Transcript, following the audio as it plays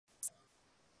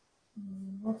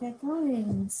We'll get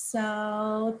going.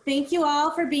 So thank you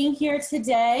all for being here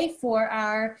today for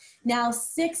our now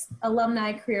 6th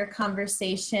Alumni Career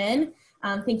Conversation.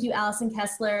 Thank you, Allison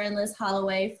Kessler and Liz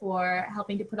Holloway, for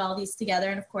helping to put all these together,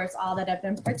 and of course, all that have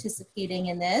been participating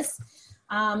in this.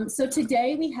 So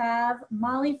today we have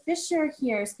Molly Fisher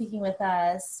here speaking with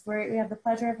us. We have the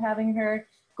pleasure of having her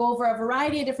go over a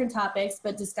variety of different topics,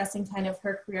 but discussing kind of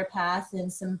her career path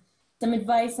and some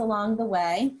advice along the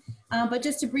way. But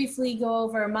just to briefly go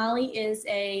over, Molly is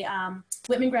a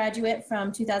Whitman graduate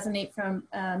from 2008 from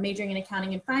majoring in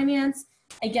accounting and finance,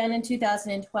 again in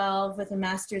 2012 with a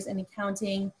master's in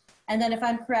accounting. And then if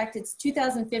I'm correct, it's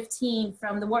 2015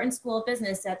 from the Whitman School of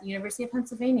Business at the University of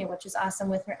Pennsylvania, which is awesome,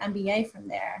 with her MBA from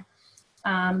there.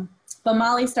 But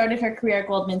Molly started her career at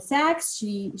Goldman Sachs.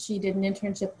 She did an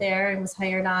internship there and was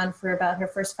hired on for about her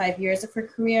first 5 years of her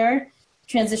career.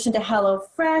 Transitioned to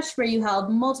HelloFresh, where you held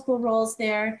multiple roles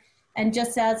there. And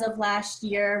just as of last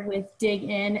year with Dig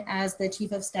In as the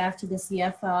Chief of Staff to the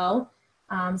CFO.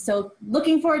 So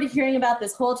looking forward to hearing about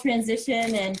this whole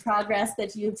transition and progress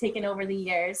that you've taken over the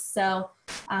years. So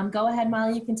go ahead,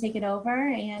 Molly, you can take it over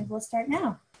and we'll start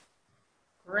now.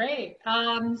 Great.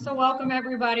 So welcome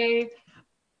everybody.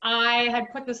 I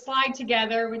had put the slide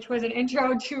together, which was an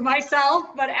intro to myself,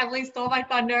 but Emily stole my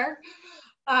thunder.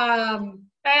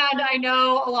 And I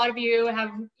know a lot of you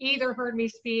have either heard me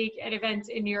speak at events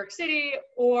in New York City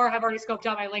or have already scoped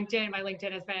out my LinkedIn. My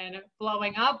LinkedIn has been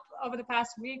blowing up over the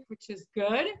past week, which is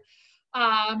good.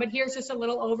 But here's just a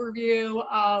little overview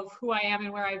of who I am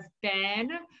and where I've been.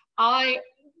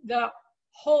 The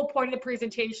whole point of the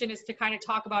presentation is to kind of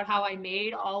talk about how I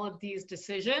made all of these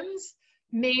decisions,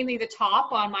 mainly the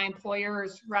top on my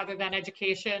employers rather than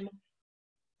education.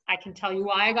 I can tell you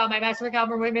why I got my Master of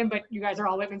Accounting from Whitman, but you guys are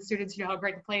all Whitman students. You know how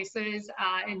great the place is,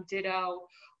 and ditto,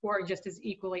 or just as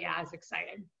equally as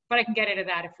excited. But I can get into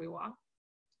that if we want.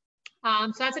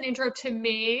 So that's an intro to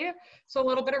me. So a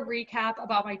little bit of recap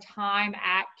about my time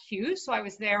at Q. So I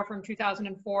was there from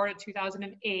 2004 to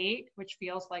 2008, which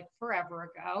feels like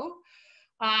forever ago.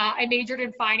 I majored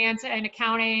in finance and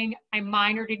accounting. I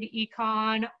minored in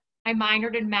econ. I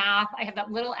minored in math. I have that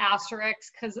little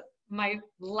asterisk because my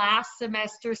last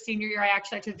semester, senior year, I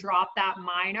actually had to drop that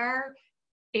minor.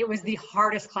 It was the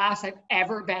hardest class I've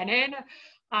ever been in,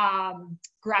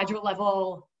 graduate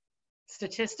level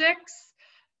statistics.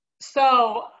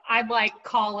 So I'm like,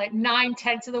 call it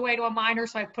 9/10 of the way to a minor.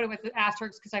 So I put it with the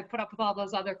asterisks because I put up with all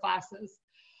those other classes.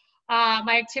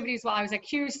 My activities while I was at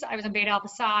CUSE, I was in Beta Alpha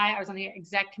Psi. I was on the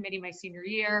exec committee my senior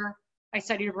year. I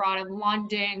studied abroad in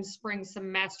London, spring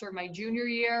semester my junior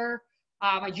year.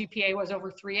 My GPA was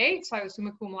over 3.8, so I was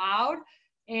summa cum laude.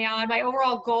 And my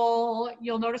overall goal,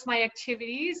 you'll notice my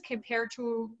activities compared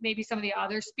to maybe some of the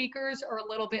other speakers are a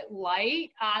little bit light.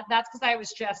 That's because I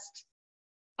was just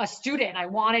a student. I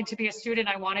wanted to be a student.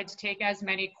 I wanted to take as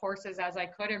many courses as I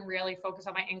could and really focus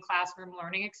on my in-classroom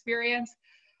learning experience.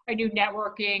 I knew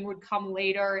networking would come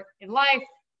later in life.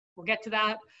 We'll get to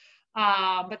that.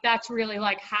 But that's really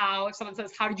like how, if someone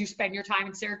says, how did you spend your time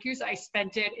in Syracuse? I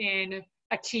spent it in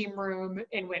a team room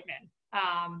in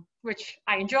Whitman, which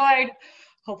I enjoyed.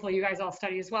 Hopefully you guys all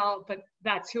study as well, but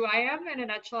that's who I am in a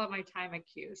nutshell of my time at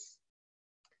CUSE.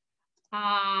 So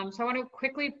I want to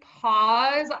quickly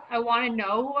pause. I want to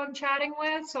know who I'm chatting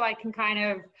with so I can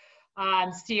kind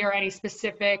of steer any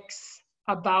specifics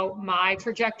about my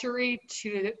trajectory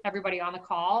to everybody on the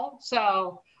call.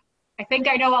 So I think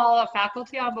I know all the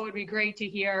faculty on, but it would be great to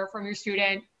hear from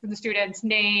the student's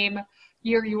name,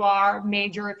 year you are,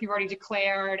 major if you've already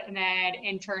declared, and then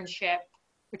internship,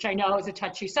 which I know is a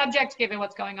touchy subject given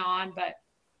what's going on, but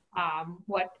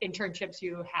what internships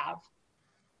you have.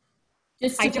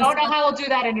 I don't know how I'll do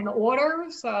that in an order,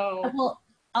 so. Well,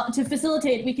 to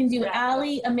facilitate, we can do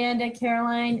Allie, Amanda,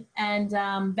 Caroline, and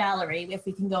Valerie, if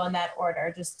we can go in that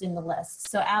order, just in the list.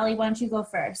 So Allie, why don't you go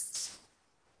first?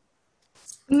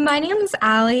 My name is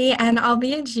Allie, and I'll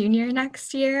be a junior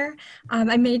next year.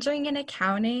 I'm majoring in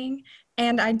accounting,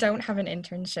 and I don't have an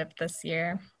internship this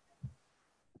year.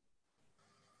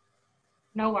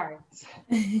 No worries.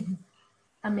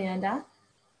 Amanda?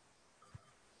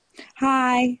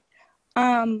 Hi,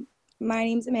 my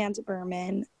name's Amanda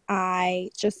Berman.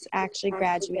 I just actually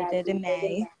graduated in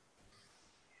May.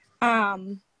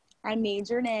 I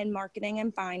majored in marketing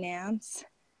and finance,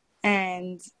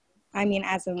 and I mean,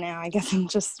 as of now, I guess I'm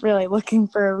just really looking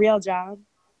for a real job.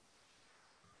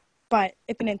 But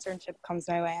if an internship comes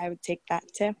my way, I would take that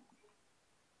too.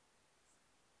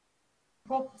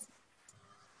 Cool.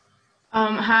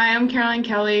 Hi, I'm Caroline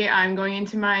Kelly. I'm going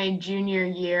into my junior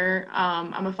year.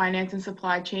 I'm a finance and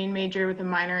supply chain major with a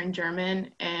minor in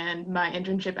German, and my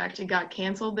internship actually got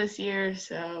canceled this year,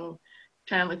 so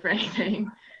trying to look for anything.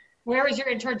 Where is your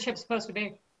internship supposed to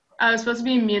be? I was supposed to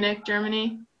be in Munich,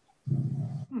 Germany.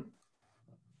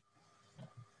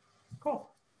 Cool.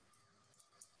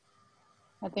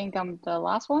 I think I'm the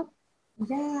last one.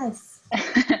 Yes.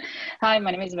 Hi,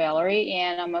 my name is Valerie,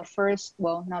 and I'm not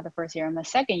the first year, I'm a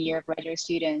second year graduate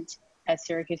student at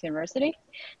Syracuse University,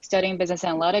 studying business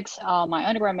analytics. My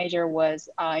undergrad major was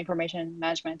information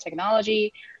management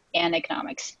technology and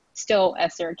economics, still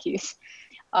at Syracuse.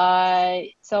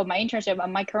 So my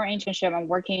current internship, I'm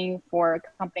working for a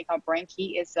company called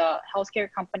BrainKey. It's a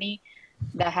healthcare company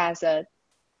that has a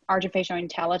artificial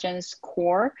intelligence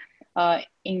core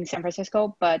in San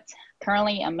Francisco, but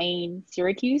currently I'm in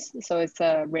Syracuse, so it's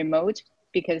remote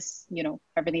because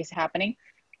everything's happening.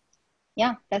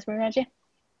 Yeah, that's pretty much it.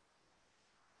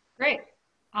 Great.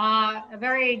 A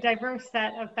very diverse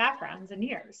set of backgrounds and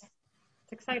years.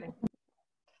 It's exciting.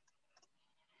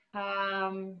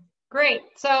 Great.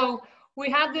 So I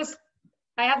have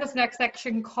this next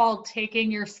section called Taking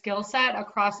Your Skill Set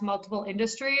Across Multiple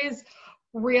Industries.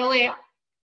 Really,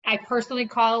 I personally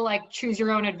call it choose your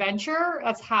own adventure.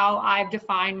 That's how I've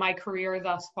defined my career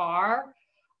thus far.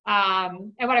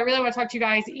 And what I really want to talk to you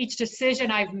guys, each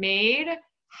decision I've made,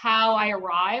 how I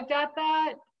arrived at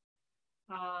that.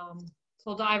 So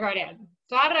we'll dive right in.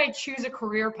 So how did I choose a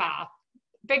career path?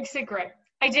 Big secret.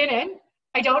 I didn't.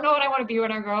 I don't know what I want to be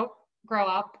when I grow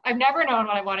up. I've never known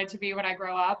what I wanted to be when I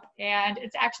grow up. And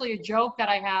it's actually a joke that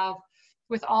I have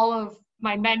with all of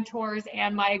my mentors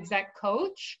and my exec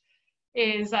coach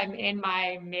is I'm in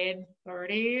my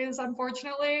mid-30s,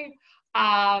 unfortunately.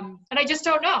 And I just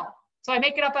don't know. So I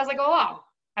make it up as I go along.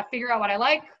 I figure out what I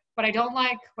like, what I don't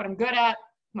like, what I'm good at,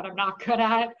 what I'm not good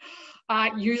at.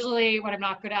 Usually what I'm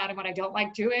not good at and what I don't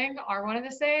like doing are one and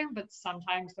the same, but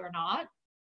sometimes they're not.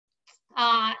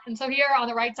 And so here on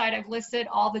the right side, I've listed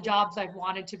all the jobs I've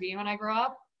wanted to be when I grew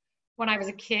up. When I was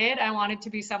a kid, I wanted to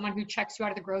be someone who checks you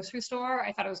out of the grocery store.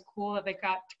 I thought it was cool that they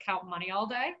got to count money all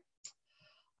day.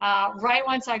 Right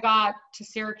once I got to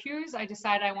Syracuse, I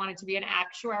decided I wanted to be an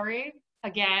actuary.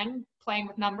 Again, playing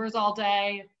with numbers all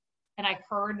day. And I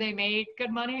heard they made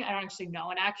good money. I don't actually know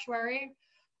an actuary.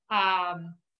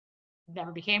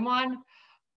 Never became one.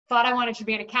 Thought I wanted to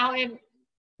be an accountant.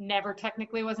 Never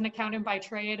technically was an accountant by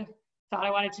trade. Thought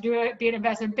I wanted to be an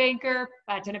investment banker.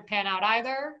 That didn't pan out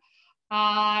either.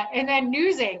 And then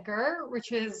news anchor,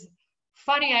 which is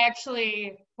funny.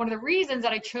 One of the reasons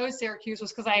that I chose Syracuse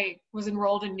was because I was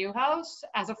enrolled in Newhouse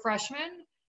as a freshman.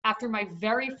 After my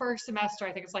very first semester,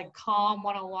 I think it's like Comm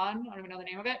 101, I don't even know the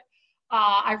name of it.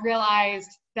 I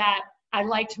realized that I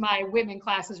liked my Whitman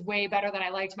classes way better than I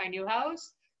liked my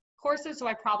Newhouse courses. So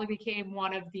I probably became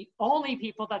one of the only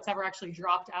people that's ever actually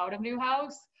dropped out of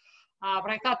Newhouse.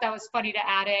 But I thought that was funny to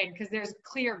add in because there's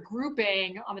clear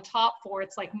grouping on the top four.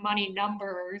 It's like money,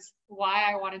 numbers,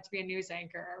 why I wanted to be a news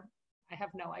anchor. I have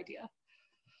no idea.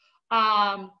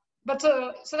 But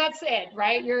so that's it,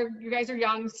 right? You guys are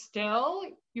young still.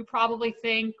 You probably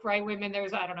think, right, women,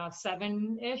 there's, I don't know,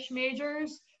 7-ish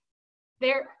majors.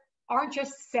 There aren't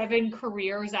just 7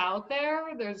 careers out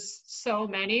there. There's so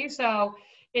many. So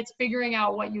it's figuring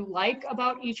out what you like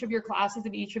about each of your classes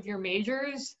and each of your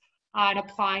majors and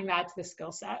applying that to the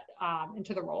skill set and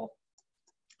to the role.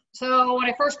 So when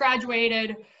I first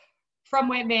graduated from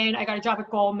Whitman, I got a job at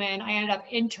Goldman. I ended up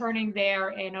interning there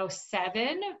in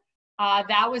 2007.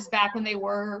 That was back when they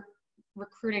were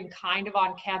recruiting kind of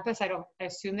on campus. I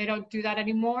assume they don't do that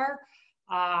anymore.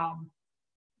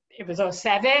 It was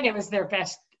 2007. It was their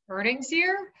best earnings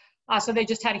year. So they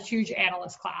just had a huge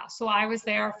analyst class. So I was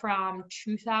there from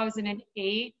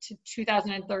 2008 to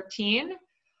 2013.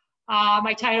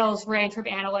 My titles ranged from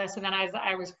analyst, and then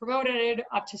I was promoted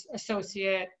up to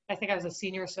associate. I think I was a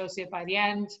senior associate by the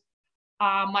end.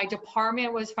 My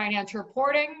department was financial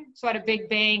reporting. So at a big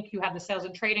bank, you have the sales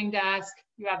and trading desk,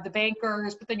 you have the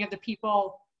bankers, but then you have the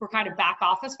people who are kind of back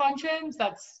office functions.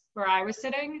 That's where I was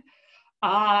sitting.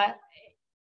 And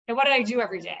what did I do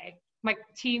every day? My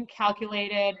team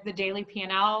calculated the daily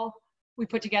P&L. We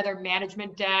put together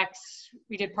management decks.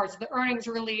 We did parts of the earnings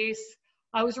release.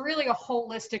 It was really a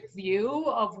holistic view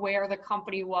of where the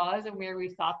company was and where we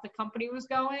thought the company was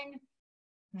going.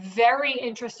 Very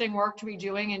interesting work to be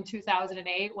doing in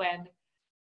 2008 when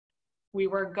we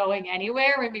weren't going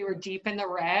anywhere and we were deep in the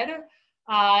red.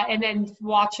 And then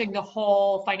watching the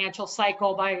whole financial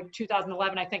cycle by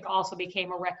 2011, I think also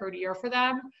became a record year for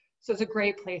them. So it's a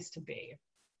great place to be.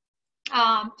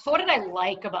 So what did I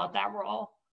like about that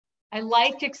role? I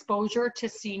liked exposure to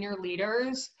senior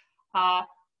leaders.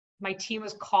 My team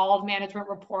was called management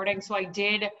reporting, so I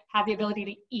did have the ability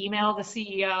to email the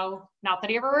CEO. Not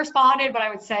that he ever responded, but I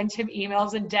would send him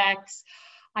emails and decks.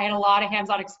 I had a lot of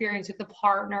hands-on experience with the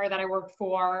partner that I worked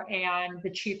for and the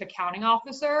chief accounting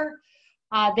officer.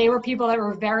 They were people that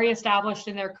were very established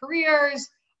in their careers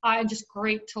and just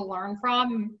great to learn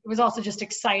from. It was also just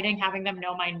exciting having them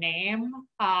know my name.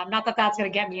 Not that that's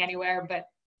going to get me anywhere, but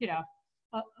you know,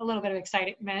 a little bit of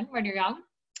excitement when you're young.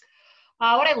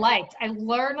 What I liked, I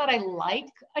learned that I like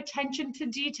attention to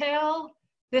detail.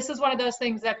 This is one of those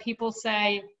things that people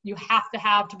say you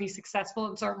have to be successful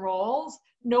in certain roles.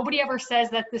 Nobody ever says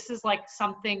that this is like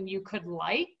something you could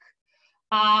like,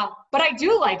 but I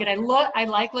do like it. I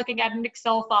like looking at an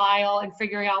Excel file and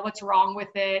figuring out what's wrong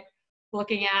with it,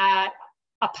 looking at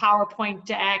a PowerPoint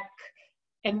deck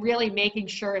and really making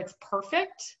sure it's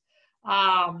perfect.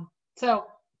 So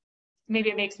maybe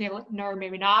it makes me a nerd,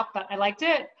 maybe not, but I liked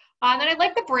it. And then I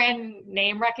like the brand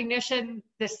name recognition.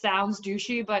 This sounds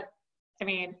douchey, but I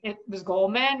mean, it was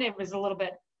Goldman. It was a little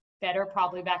bit better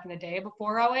probably back in the day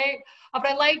before 08. But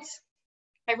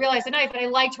I realized tonight that I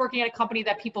liked working at a company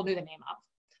that people knew the name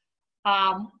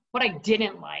of. What I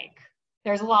didn't like,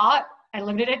 there's a lot. I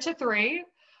limited it to 3.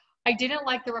 I didn't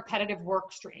like the repetitive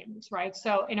work streams, right?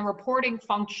 So in a reporting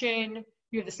function,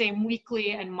 you have the same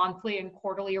weekly and monthly and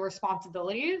quarterly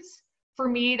responsibilities. For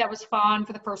me, that was fun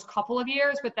for the first couple of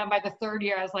years, but then by the 3rd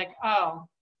year, I was like, oh,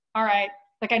 all right.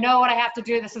 Like I know what I have to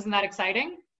do. This isn't that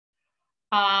exciting.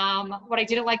 What I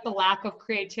didn't like, the lack of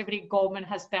creativity. Goldman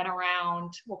has been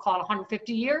around, we'll call it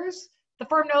 150 years. The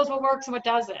firm knows what works and what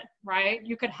doesn't, right?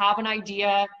 You could have an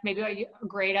idea, maybe a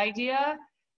great idea,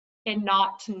 and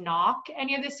not to knock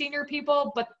any of the senior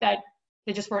people, but that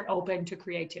they just weren't open to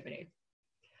creativity.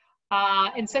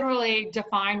 And similarly,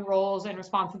 define roles and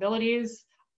responsibilities.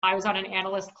 I was on an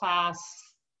analyst class,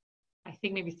 I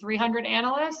think maybe 300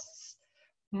 analysts.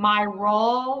 My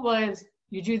role was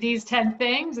you do these 10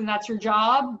 things and that's your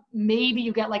job. Maybe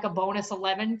you get like a bonus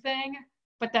 11 thing,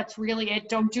 but that's really it.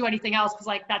 Don't do anything else because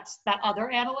like that's that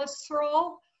other analyst's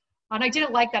role. And I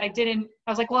didn't like that. I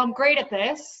was like, well, I'm great at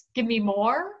this. Give me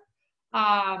more.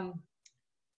 And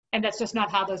that's just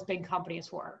not how those big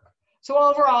companies work. So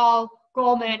overall,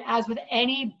 Goldman, as with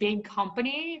any big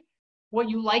company, what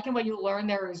you like and what you learn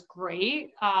there is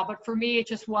great. But for me, it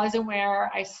just wasn't where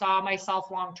I saw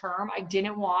myself long-term. I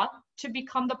didn't want to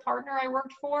become the partner I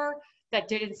worked for. That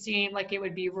didn't seem like it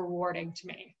would be rewarding to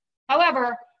me.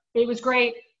 However, it was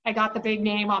great. I got the big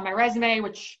name on my resume,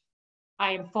 which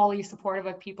I am fully supportive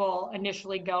of people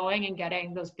initially going and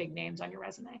getting those big names on your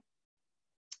resume.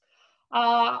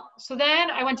 So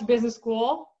then I went to business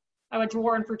school. I went to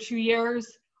Wharton for 2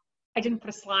 years. I didn't put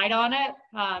a slide on it.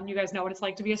 You guys know what it's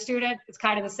like to be a student. It's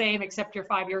kind of the same, except you're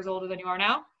 5 years older than you are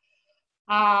now.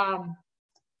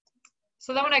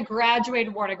 So then when I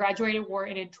graduated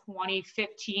Wharton in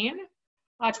 2015.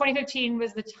 2015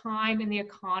 was the time in the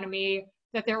economy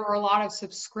that there were a lot of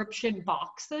subscription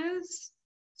boxes.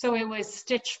 So it was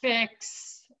Stitch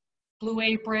Fix, Blue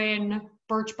Apron,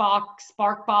 Birchbox,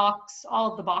 Sparkbox,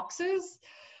 all of the boxes.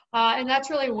 And that's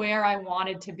really where I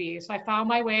wanted to be. So I found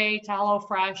my way to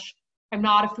HelloFresh. I'm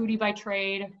not a foodie by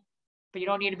trade, but you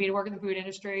don't need to be to work in the food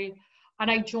industry. And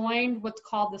I joined what's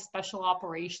called the special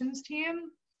operations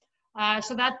team.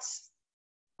 So that's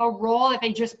a role that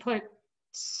they just put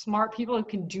smart people who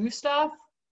can do stuff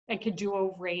and can do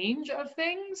a range of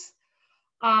things.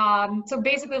 So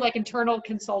basically like internal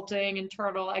consulting,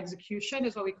 internal execution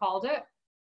is what we called it.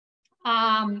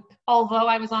 Although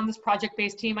I was on this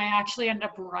project-based team, I actually ended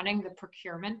up running the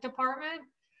procurement department,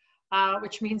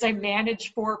 which means I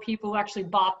managed 4 people who actually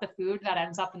bought the food that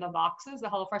ends up in the boxes, the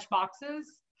HelloFresh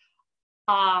boxes.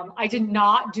 I did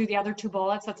not do the other 2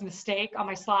 bullets. That's a mistake on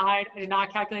my slide. I did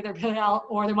not calculate their P&L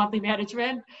or their monthly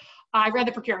management. I ran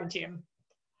the procurement team.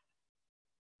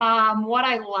 What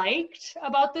I liked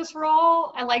about this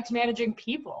role, I liked managing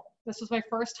people. This was my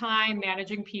first time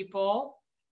managing people.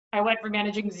 I went from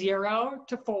managing 0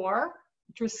 to 4,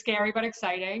 which was scary but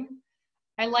exciting.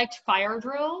 I liked fire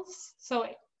drills. So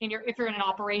if you're in an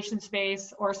operations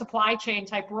space or a supply chain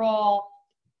type role,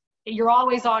 you're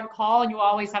always on call and you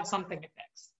always have something to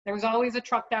fix. There was always a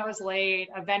truck that was late,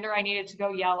 a vendor I needed to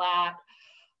go yell at.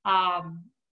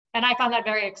 And I found that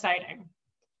very exciting.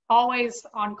 Always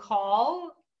on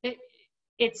call.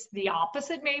 It's the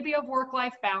opposite maybe of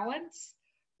work-life balance,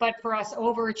 but for us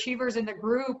overachievers in the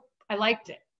group, I liked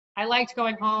it. I liked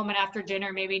going home and after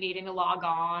dinner, maybe needing to log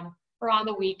on, or on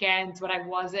the weekends when I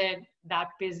wasn't that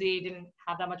busy, didn't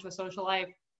have that much of a social life,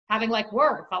 having like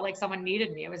work, felt like someone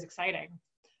needed me. It was exciting.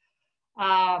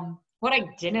 What I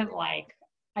didn't like,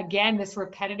 again, this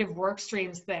repetitive work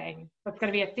streams thing, that's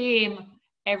going to be a theme.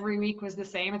 every week was the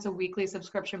same. It's a weekly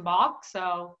subscription box.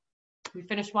 So we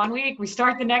finish one week, we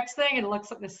start the next thing, and it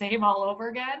looks like the same all over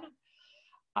again.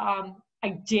 I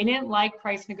didn't like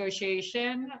price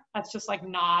negotiation. That's just like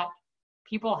not,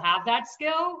 people have that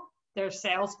skill. They're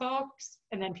sales folks,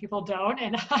 and then people don't.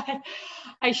 And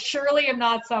I surely am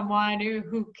not someone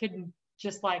who can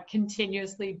just like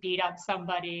continuously beat up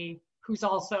somebody who's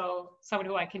also someone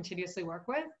who I continuously work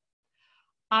with.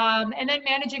 And then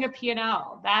managing a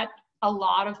P&L, that a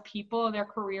lot of people in their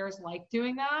careers like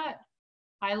doing that.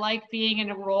 I like being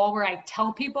in a role where I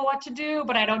tell people what to do,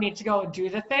 but I don't need to go and do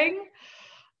the thing.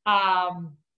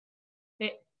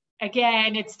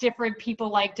 Again, it's different. People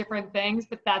like different things,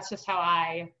 but that's just how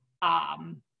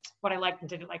what I liked and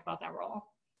didn't like about that role.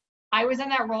 I was in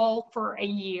that role for a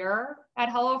year at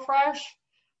HelloFresh.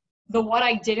 What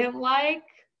I didn't like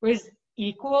was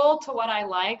equal to what I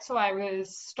liked. So I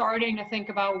was starting to think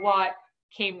about what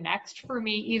came next for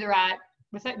me, either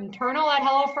with it internal at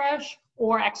HelloFresh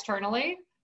or externally.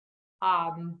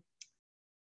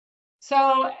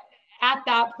 So at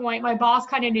that point, my boss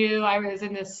kind of knew I was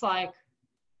in this like,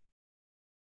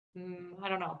 I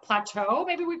don't know, plateau,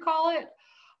 maybe we call it.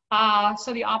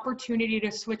 So the opportunity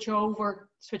to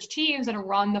switch teams and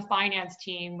run the finance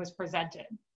team was presented.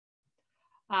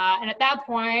 And at that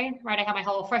point, right, I had my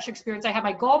HelloFresh experience, I had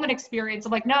my Goldman experience.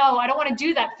 I'm like, no, I don't want to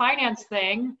do that finance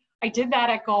thing. I did that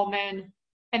at Goldman,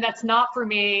 and that's not for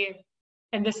me.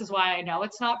 And this is why I know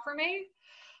it's not for me.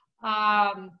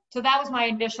 So that was my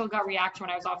initial gut reaction when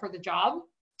I was offered the job.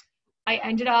 I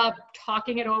ended up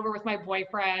talking it over with my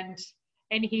boyfriend,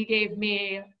 and he gave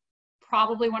me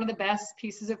probably one of the best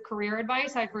pieces of career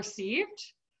advice I've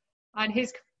received. And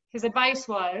his advice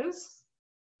was,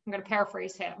 I'm going to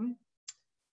paraphrase him.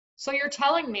 So you're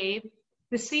telling me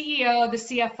the CEO, the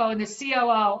CFO, and the COO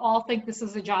all think this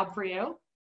is a job for you?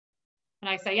 And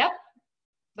I say, yep,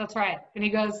 that's right. And he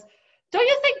goes, don't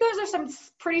you think those are some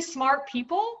pretty smart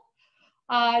people?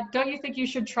 Don't you think you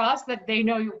should trust that they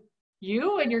know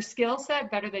you and your skill set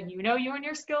better than you know you and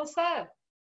your skill set?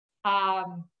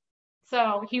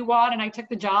 So he won, and I took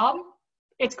the job.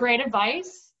 It's great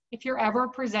advice. If you're ever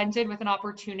presented with an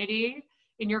opportunity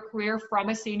in your career from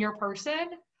a senior person,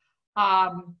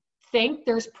 think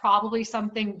there's probably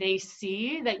something they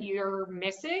see that you're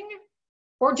missing,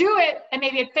 or do it and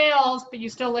maybe it fails, but you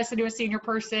still listen to a senior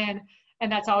person,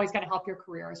 and that's always going to help your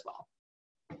career as well.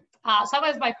 So that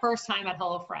was my first time at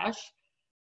HelloFresh.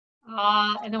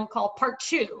 And then we'll call part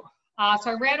two.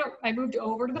 So I moved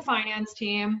over to the finance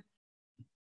team.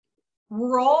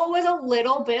 Role was a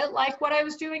little bit like what I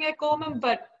was doing at Goldman,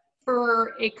 but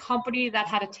for a company that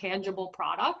had a tangible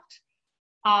product.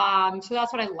 So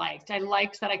that's what I liked. I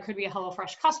liked that I could be a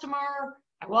HelloFresh customer.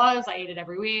 I ate it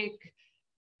every week.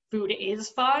 Food is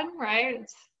fun, right?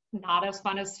 It's not as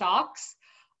fun as stocks.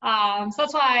 So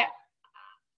that's why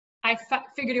I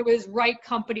figured it was right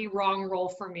company, wrong role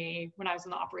for me when I was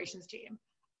in the operations team.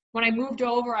 When I moved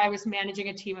over, I was managing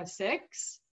a team of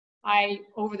 6.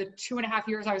 Over the 2.5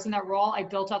 years I was in that role, I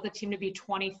built out the team to be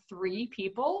 23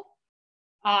 people.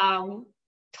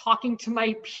 Talking to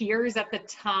my peers at the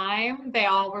time, they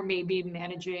all were maybe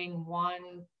managing 1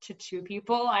 to 2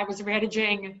 people. I was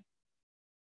managing,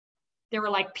 there were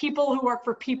like people who work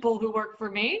for people who work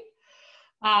for me,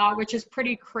 which is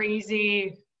pretty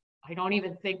crazy. I don't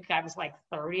even think I was like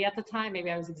 30 at the time.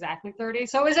 Maybe I was exactly 30.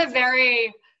 So it was a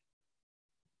very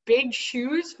big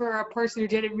shoes for a person who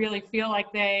didn't really feel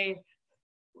like they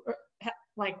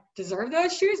deserve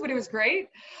those shoes, but it was great.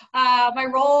 My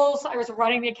roles, I was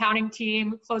running the accounting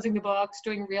team, closing the books,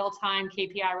 doing real-time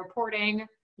KPI reporting,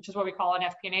 which is what we call an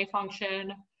FP&A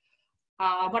function.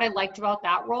 What I liked about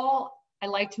that role, I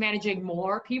liked managing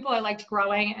more people. I liked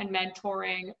growing and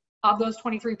mentoring. Of those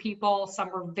 23 people,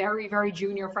 some were very, very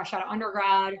junior, fresh out of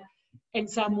undergrad, and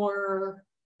some were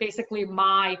basically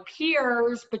my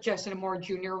peers, but just in a more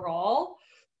junior role.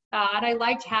 And I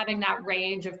liked having that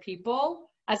range of people.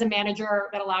 As a manager,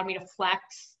 that allowed me to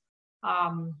flex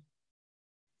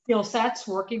skill sets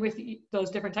working with those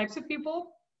different types of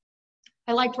people.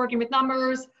 I liked working with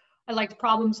numbers. I liked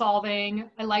problem solving.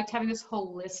 I liked having this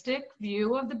holistic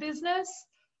view of the business.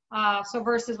 So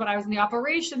versus when I was in the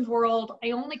operations world,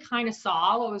 I only kind of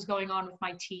saw what was going on with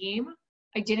my team.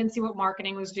 I didn't see what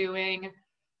marketing was doing.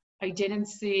 I didn't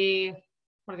see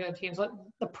what are the other teams, what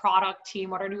the product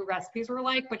team, what our new recipes were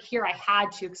like. But here I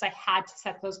had to, because I had to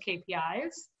set those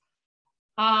KPIs.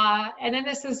 And then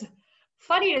this is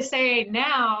funny to say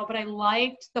now, but I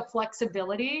liked the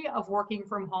flexibility of working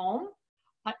from home.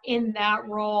 In that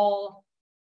role,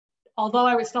 although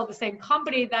I was still at the same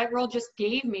company, that role just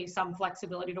gave me some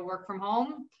flexibility to work from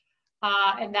home.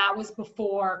 And that was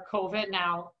before COVID.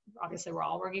 Now, obviously, we're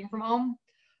all working from home.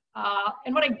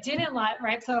 And what I didn't like,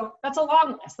 right? So that's a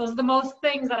long list. Those are the most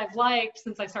things that I've liked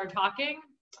since I started talking.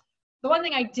 The one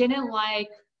thing I didn't like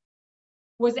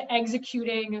was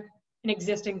executing an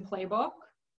existing playbook.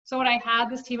 So when I had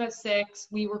this team of 6,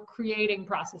 we were creating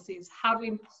processes. How do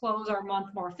we close our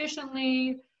month more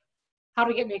efficiently? How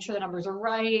do we make sure the numbers are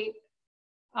right?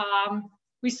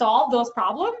 We solved those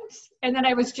problems. And then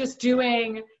I was just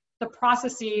doing the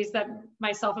processes that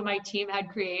myself and my team had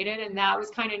created. And that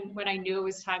was kind of when I knew it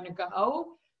was time to go,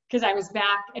 because I was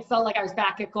back, it felt like I was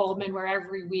back at Goldman, where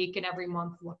every week and every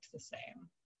month looked the same.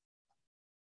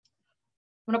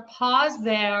 I'm gonna pause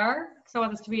there because I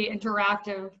want this to be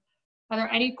interactive. Are there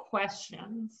any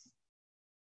questions?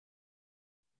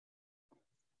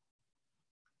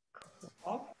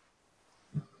 Cool.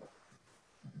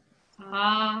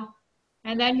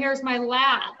 And then here's my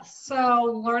last. So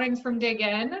learnings from Dig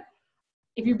In.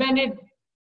 If you've been to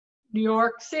New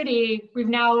York City, we've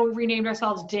now renamed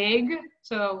ourselves Dig.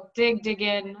 So Dig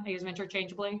In, I use them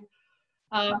interchangeably.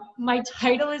 My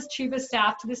title is Chief of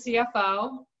Staff to the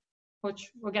CFO,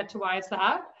 which we'll get to why it's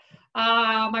that.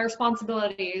 My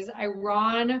responsibilities, I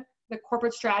run the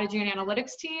corporate strategy and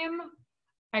analytics team.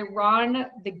 I run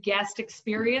the guest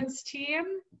experience team.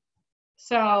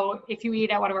 So if you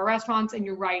eat at one of our restaurants and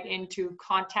you write into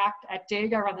contact at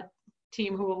Dig, I run the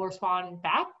team who will respond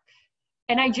back.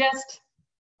 And I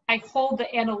hold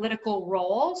the analytical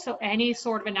role. So any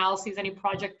sort of analyses, any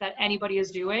project that anybody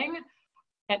is doing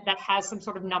that has some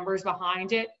sort of numbers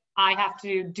behind it, I have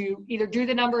to either do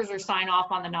the numbers or sign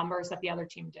off on the numbers that the other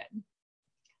team did.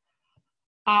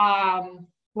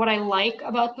 What I like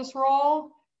about this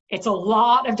role, it's a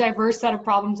lot of diverse set of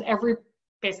problems.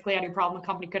 Basically any problem a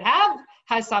company could have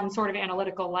has some sort of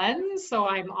analytical lens. So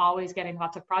I'm always getting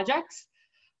lots of projects.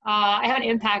 I have an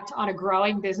impact on a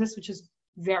growing business, which is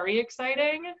very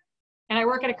exciting. And I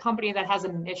work at a company that has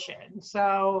a mission.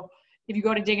 So if you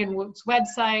go to Dig In's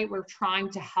website, we're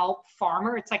trying to help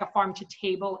farmer. It's like a farm to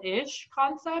table-ish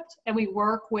concept. And we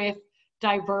work with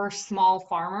diverse small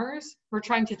farmers. We're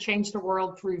trying to change the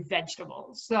world through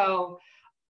vegetables. So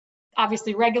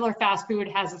obviously regular fast food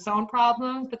has its own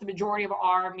problems, but the majority of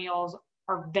our meals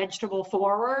are vegetable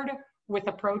forward with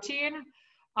a protein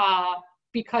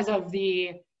because of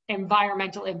the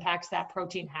environmental impacts that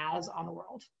protein has on the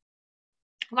world.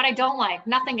 What I don't like,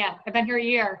 nothing yet. I've been here a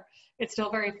year. It's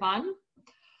still very fun.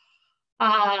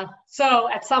 So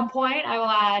at some point I will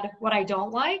add what I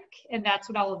don't like, and that's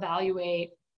what I'll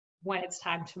evaluate when it's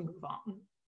time to move on.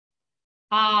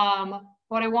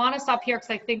 What I want to stop here, because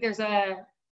I think there's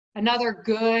another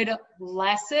good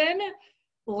lesson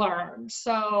learned.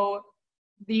 So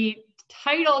the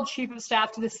title Chief of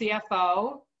Staff to the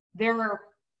CFO, there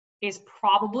is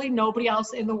probably nobody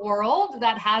else in the world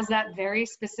that has that very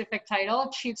specific title.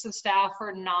 Chiefs of Staff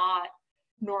are not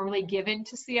normally given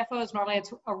to CFOs. Normally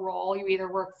it's a role. You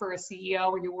either work for a CEO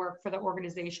or you work for the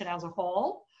organization as a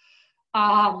whole.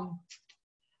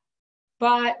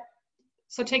 But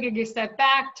so taking a step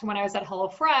back to when I was at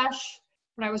HelloFresh,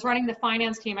 when I was running the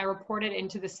finance team, I reported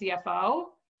into the CFO.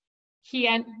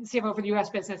 CFO for the US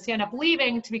business. He ended up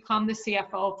leaving to become the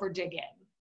CFO for Dig In.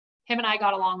 Him and I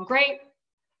got along great.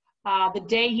 The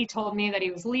day he told me that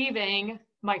he was leaving,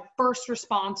 my first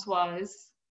response was,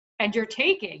 and you're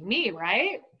taking me,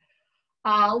 right?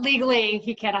 Legally,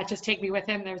 he cannot just take me with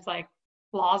him. There's like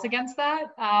laws against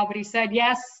that. But he said,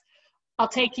 yes, I'll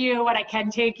take you when I can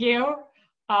take you.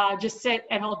 Just sit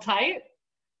and hold tight.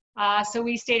 So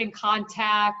we stayed in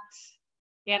contact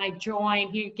and I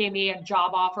joined. He gave me a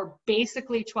job offer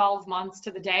basically 12 months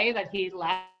to the day that he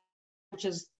left, which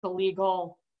is the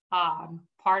legal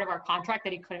part of our contract,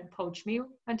 that he couldn't poach me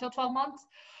until 12 months.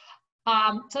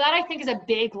 So that I think is a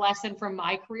big lesson from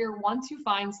my career. Once you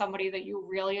find somebody that you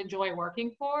really enjoy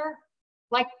working for,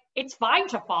 like, it's fine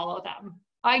to follow them.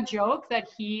 I joke that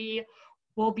he's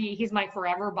my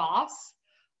forever boss.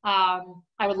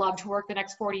 I would love to work the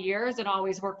next 40 years and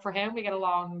always work for him. We get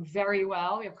along very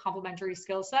well. We have complementary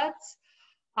skill sets.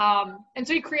 And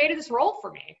so he created this role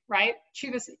for me, right?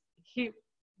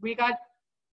 We got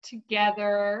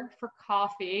together for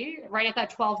coffee right at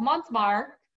that 12-month mark.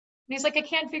 And he's like, I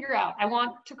can't figure out. I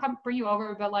want to come bring you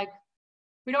over, but like,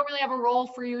 we don't really have a role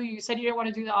for you. You said you didn't want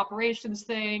to do the operations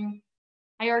thing.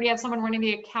 I already have someone running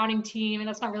the accounting team, and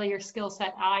that's not really your skill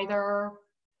set either.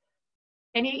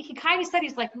 And he kind of said,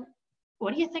 he's like,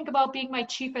 what do you think about being my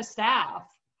chief of staff?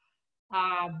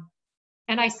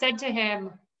 And I said to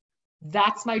him,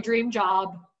 that's my dream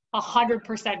job,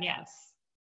 100% yes.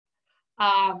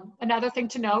 Another thing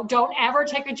to note, don't ever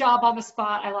take a job on the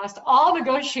spot. I lost all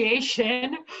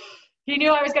negotiation. He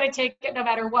knew I was going to take it no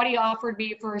matter what he offered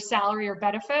me for salary or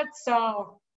benefits.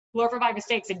 So learn from my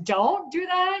mistakes and don't do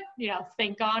that, you know,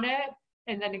 think on it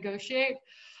and then negotiate.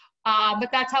 But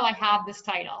that's how I have this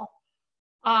title.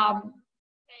 And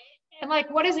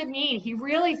like, what does it mean? He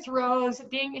really throws,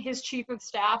 being his chief of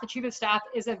staff, the chief of staff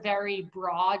is a very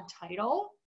broad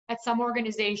title. At some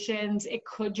organizations, it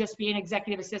could just be an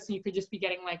executive assistant. You could just be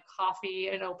getting like coffee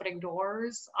and opening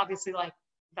doors. Obviously, like,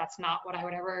 that's not what I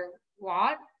would ever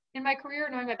want in my career,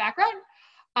 knowing my background.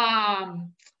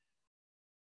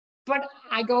 But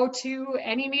I go to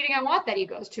any meeting I want that he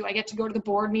goes to. I get to go to the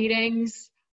board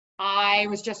meetings. I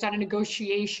was just on a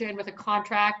negotiation with a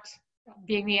contract,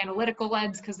 being the analytical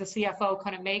lens, because the CFO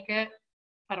couldn't make it.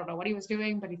 I don't know what he was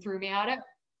doing, but he threw me at it.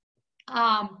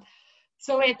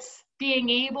 So it's being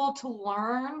able to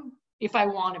learn if I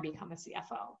want to become a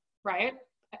CFO, right?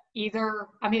 Either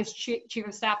I'm his chief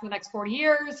of staff for the next 40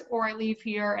 years, or I leave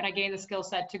here and I gain the skill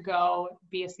set to go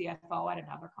be a CFO at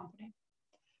another company.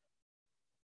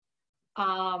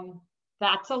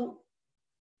 That's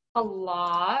a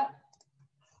lot.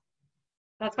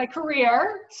 That's my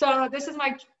career. So this is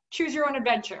my choose your own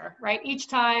adventure, right? Each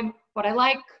time what I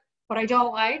like, what I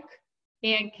don't like,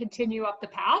 and continue up the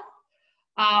path.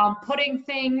 Putting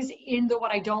things in the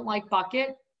what I don't like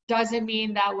bucket doesn't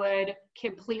mean that would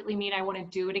completely mean I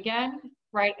wouldn't do it again,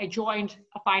 right? I joined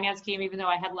a finance team even though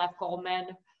I had left Goldman.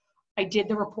 I did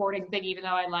the reporting thing even though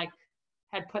I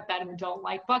had put that in the don't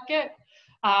like bucket.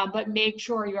 But make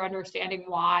sure you're understanding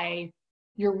why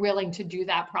you're willing to do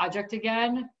that project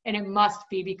again. And it must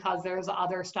be because there's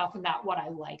other stuff in that what I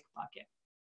like bucket.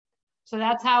 So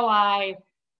that's how I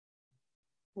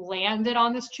landed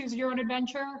on this choose your own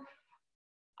adventure.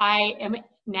 I am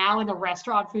now in the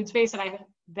restaurant food space, and I've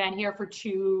been here for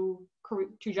two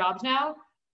jobs now.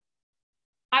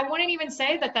 I wouldn't even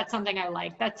say that that's something I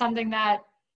like. That's something that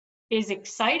is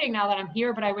exciting now that I'm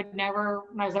here, but I would never,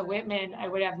 when I was at Whitman, I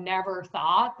would have never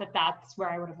thought that that's where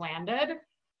I would have landed.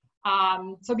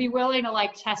 So be willing to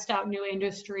like test out new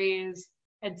industries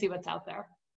and see what's out there.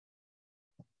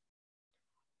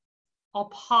 I'll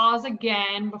pause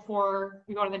again before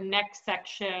we go to the next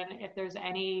section if there's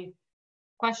any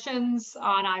questions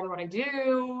on either what I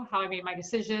do, how I made my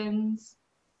decisions.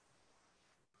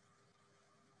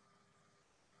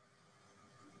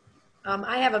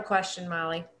 I have a question,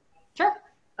 Molly. Sure.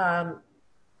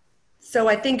 So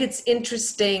I think it's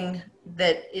interesting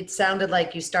that it sounded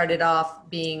like you started off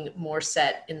being more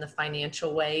set in the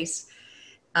financial ways,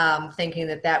 thinking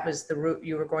that that was the route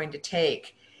you were going to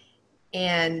take.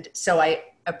 And so I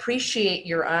appreciate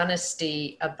your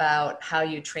honesty about how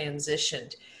you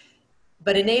transitioned.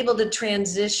 But enabled to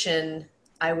transition,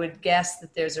 I would guess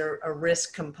that there's a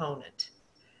risk component.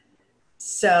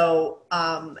 So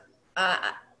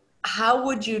how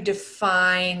would you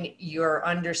define your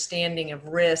understanding of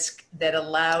risk that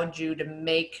allowed you to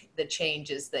make the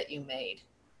changes that you made?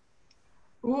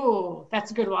 Ooh,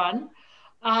 that's a good one.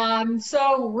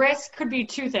 So risk could be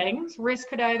two things. Risk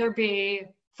could either be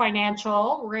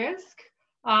financial risk,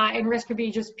 and risk could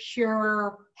be just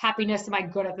pure happiness. Am I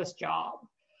good at this job?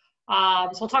 So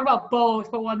I'll talk about both,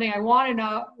 but one thing I want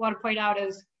to point out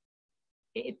is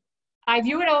I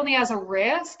view it only as a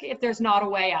risk if there's not a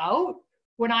way out.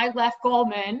 When I left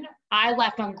Goldman, I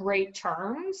left on great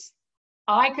terms.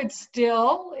 I could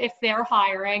still, if they're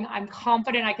hiring, I'm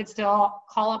confident I could still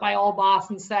call up my old boss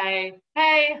and say,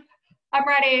 hey, I'm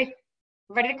ready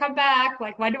to come back.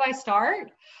 Like, when do I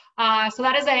start? So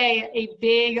that is a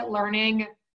big learning.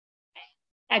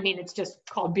 I mean, it's just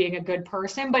called being a good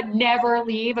person, but never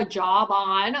leave a job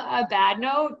on a bad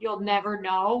note. You'll never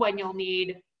know when you'll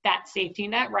need that safety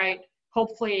net, right?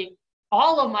 Hopefully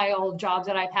all of my old jobs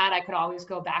that I've had, I could always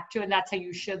go back to, and that's how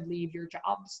you should leave your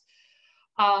jobs.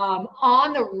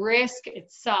 On the risk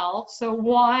itself, so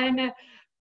one,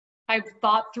 I've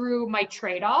thought through my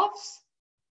trade-offs.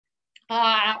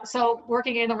 So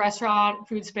working in the restaurant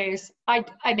food space, I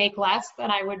make less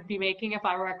than I would be making if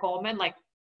I were at Goldman, like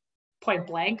point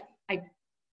blank. I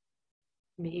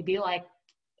maybe like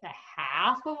a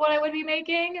half of what I would be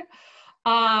making.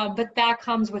 But that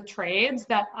comes with trades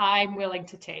that I'm willing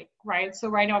to take, right? So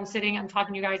right now I'm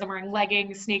talking to you guys, I'm wearing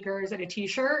leggings, sneakers, and a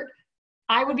t-shirt.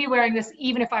 I would be wearing this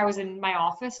even if I was in my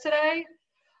office today.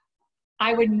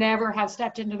 I would never have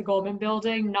stepped into the Goldman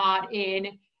building not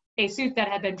in a suit that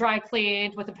had been dry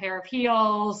cleaned, with a pair of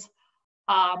heels,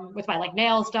 with my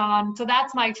nails done. So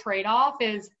that's my trade-off,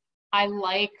 is I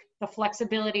like the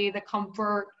flexibility, the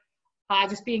comfort,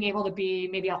 just being able to be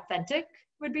maybe authentic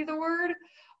would be the word,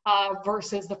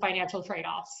 versus the financial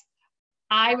trade-offs.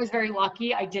 I was very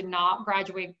lucky. I did not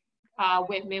graduate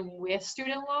Whitman with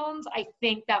student loans. I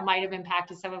think that might have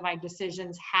impacted some of my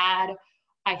decisions had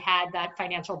I had that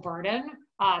financial burden.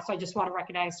 So I just want to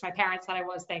recognize to my parents that I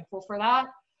was thankful for that.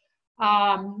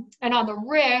 And on the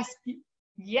risk,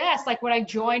 yes, like when I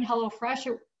joined HelloFresh,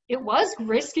 it was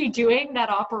risky doing that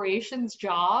operations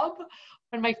job.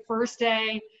 On my first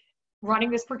day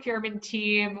running this procurement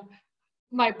team,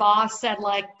 my boss said,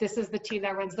 like, this is the team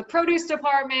that runs the produce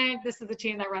department. This is the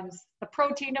team that runs the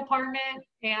protein department.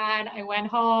 And I went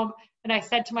home and I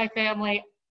said to my family,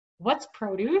 what's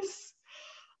produce?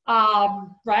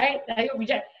 Right?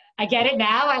 I get it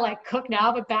now. I like cook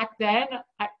now, but back then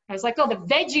I was like, oh, the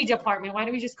veggie department. Why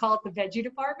don't we just call it the veggie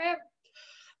department?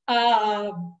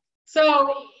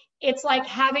 So it's like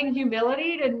having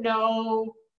humility to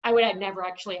know, I would have never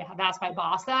actually have asked my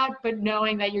boss that, but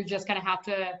knowing that you're just going to have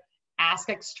to ask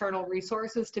external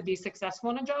resources to be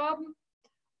successful in a job.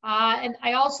 And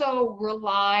I also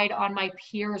relied on my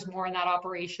peers more in that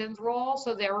operations role.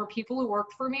 So there were people who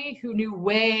worked for me who knew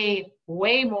way,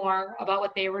 way more about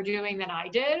what they were doing than I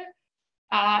did.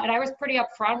 And I was pretty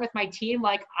upfront with my team,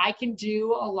 like, I can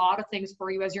do a lot of things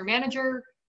for you as your manager.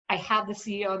 I have the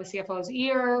CEO and the CFO's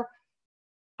ear.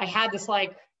 I had this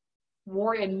like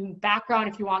Wharton background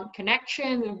if you want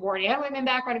connections, and Wharton and Whitman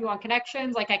background if you want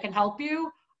connections, like I can help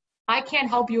you. I can't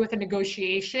help you with a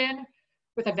negotiation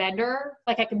with a vendor.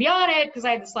 Like I can be on it because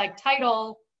I have this like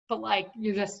title, but like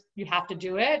you have to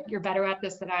do it. You're better at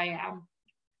this than I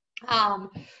am.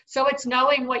 So it's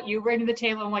knowing what you bring to the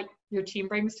table and what your team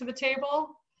brings to the table,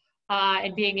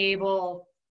 and being able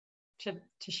to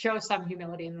show some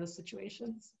humility in those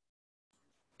situations.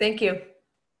 Thank you.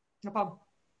 No problem.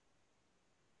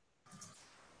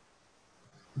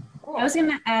 I was going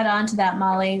to add on to that,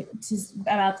 Molly,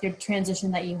 about your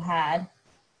transition that you had.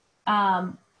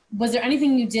 Was there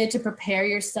anything you did to prepare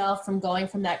yourself from going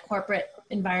from that corporate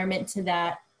environment to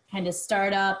that kind of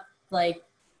startup, like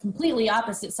completely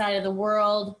opposite side of the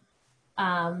world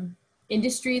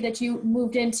industry that you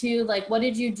moved into? Like, what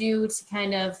did you do to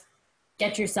kind of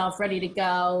get yourself ready to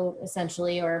go,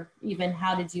 essentially, or even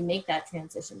how did you make that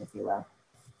transition, if you will?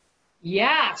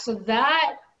 Yeah, so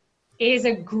that is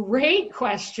a great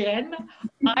question.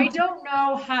 I don't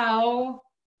know how,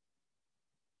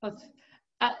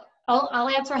 I'll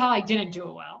answer how I didn't do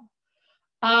it well.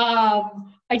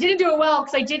 I didn't do it well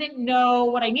because I didn't know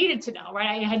what I needed to know, right?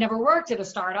 I had never worked at a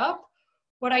startup.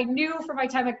 What I knew from my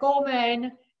time at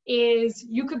Goldman is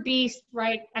you could be,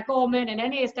 right, at Goldman and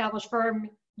any established firm,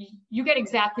 you get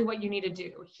exactly what you need to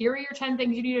do. Here are your 10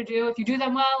 things you need to do. If you do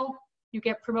them well, you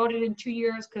get promoted in 2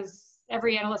 years because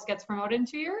every analyst gets promoted in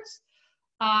 2 years.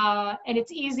 And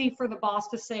it's easy for the boss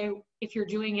to say if you're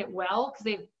doing it well,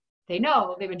 because they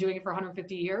know they've been doing it for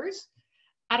 150 years.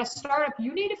 At a startup,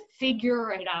 you need to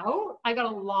figure it out. I got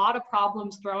a lot of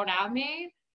problems thrown at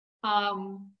me.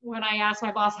 When I asked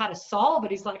my boss how to solve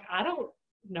it, he's like, I don't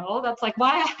know. That's like,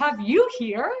 why I have you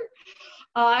here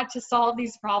to solve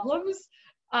these problems?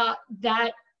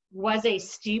 That was a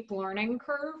steep learning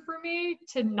curve for me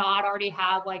to not already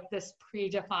have like this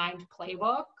predefined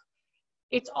playbook.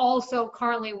 It's also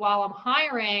currently, while I'm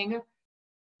hiring,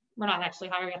 we're not actually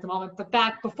hiring at the moment, but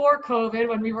back before COVID,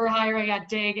 when we were hiring at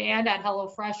Dig and at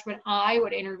HelloFresh, when I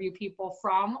would interview people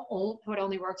who had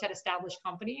only worked at established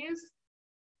companies,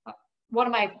 one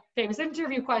of my famous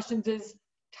interview questions is,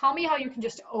 tell me how you can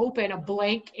just open a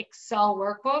blank Excel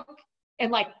workbook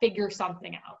and like figure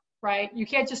something out, right? You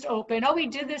can't just open, oh, we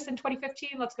did this in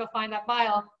 2015, let's go find that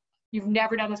file. You've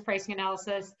never done this pricing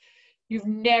analysis. You've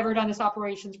never done this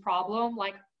operations problem.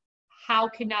 Like, how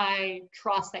can I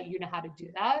trust that you know how to do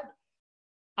that?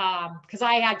 Because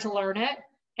I had to learn it,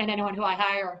 and anyone who I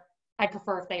hire, I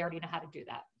prefer if they already know how to do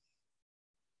that.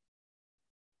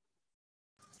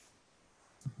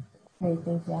 Great,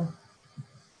 thank you.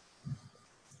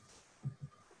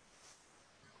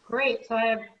 Great, so I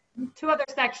have 2 other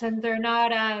sections. They're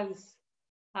not as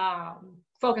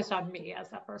focused on me as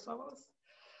that first one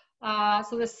was.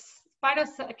 So this final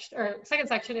section, or second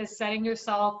section, is setting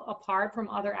yourself apart from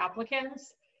other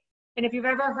applicants. And if you've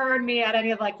ever heard me at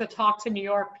any of like the talks in New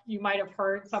York, you might have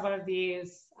heard some of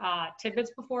these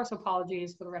tidbits before, so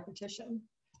apologies for the repetition.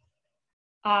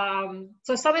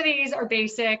 So some of these are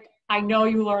basic. I know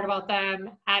you learn about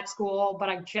them at school, but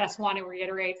I just want to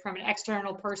reiterate from an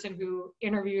external person who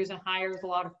interviews and hires a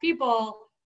lot of people,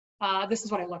 this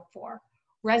is what I look for.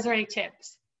 Resume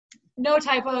tips. No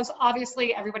typos.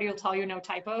 Obviously, everybody will tell you no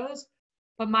typos.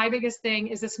 But my biggest thing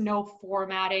is this no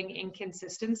formatting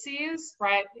inconsistencies,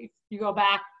 right? If you go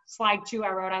back, slide 2,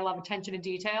 I wrote, I love attention to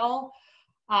detail.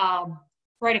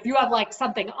 Right, if you have like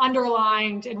something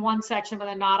underlined in one section but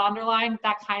then not underlined,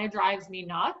 that kind of drives me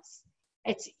nuts.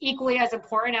 It's equally as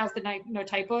important as the no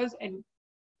typos. And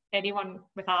anyone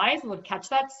with eyes would catch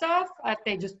that stuff if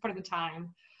they just put in the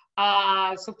time.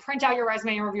 So print out your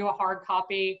resume and review a hard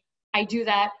copy. I do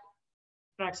that.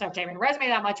 I don't actually have to have a resume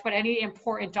that much, but any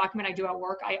important document I do at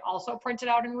work, I also print it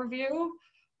out and review.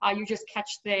 You just catch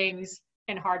things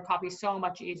in hard copy so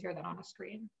much easier than on a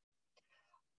screen.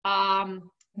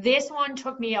 This one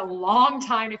took me a long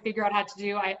time to figure out how to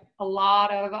do. A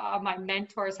lot of my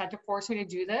mentors had to force me to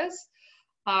do this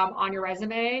on your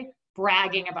resume,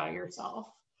 bragging about yourself,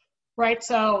 right?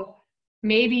 So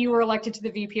maybe you were elected to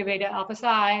the VP of A to Alpha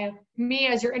Psi. Me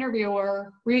as your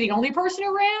interviewer, were you the only person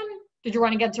who ran? Did you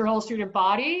run against your whole student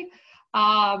body?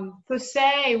 So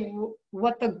say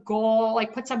what the goal,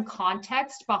 like put some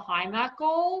context behind that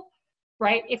goal,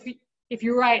 right? If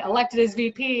you write elected as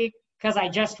VP because I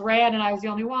just ran and I was the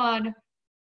only one,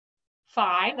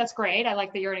 fine, that's great. I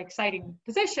like that you're in an exciting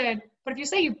position. But if you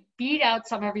say you beat out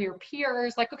some of your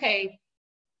peers, like, okay,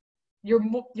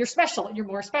 you're special, you're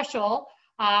more special.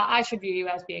 I should view you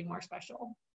as being more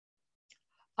special.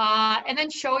 And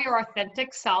then show your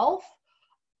authentic self,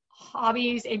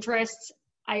 hobbies, interests.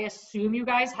 I assume you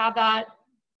guys have that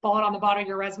bullet on the bottom of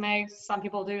your resume. Some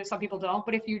people do, some people don't.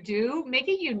 But if you do, make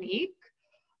it unique.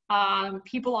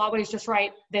 People always just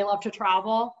write, they love to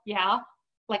travel. Yeah,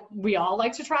 like we all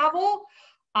like to travel.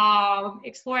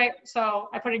 Explore, so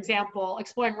I put an example,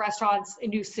 exploring restaurants in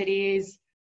new cities.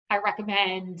 I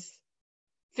recommend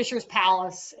Fisher's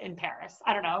Palace in Paris.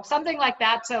 I don't know, something like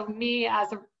that. So me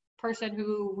as a person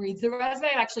who reads the resume,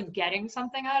 I'm actually getting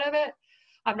something out of it.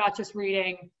 I'm not just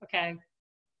reading, okay,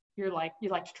 you like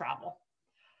to travel.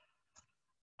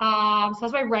 So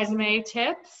that's my resume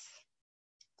tips.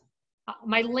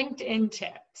 My LinkedIn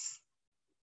tips.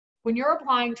 When you're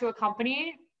applying to a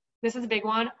company, this is a big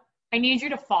one. I need you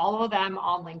to follow them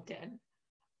on LinkedIn.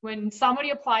 When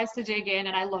somebody applies to Dig In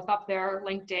and I look up their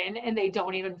LinkedIn and they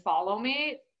don't even follow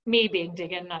me being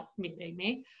Dig In, not me being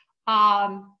me,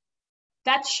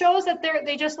 that shows that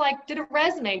they just like did a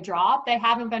resume drop. They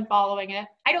haven't been following it.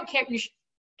 I don't care. You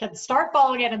can start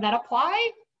following it and then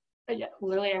apply.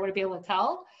 Literally, I wouldn't be able to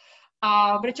tell.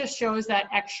 But it just shows that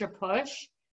extra push.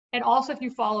 And also if you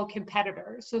follow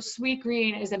competitors. So Sweet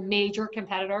Green is a major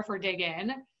competitor for Dig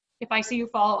In. If I see you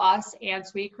follow us and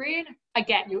Sweet Green,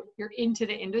 again, you're into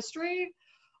the industry.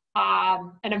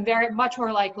 And I'm very much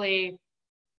more likely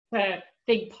to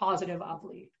think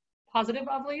positively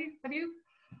of you.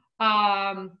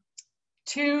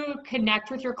 To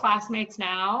connect with your classmates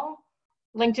now.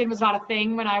 LinkedIn was not a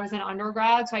thing when I was in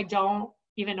undergrad, so I don't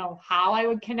even know how I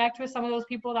would connect with some of those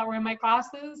people that were in my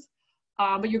classes.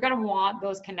 But you're going to want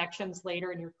those connections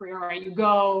later in your career, right? You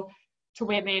go to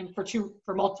Whitman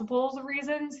for multiples of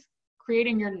reasons.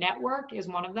 Creating your network is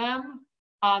one of them.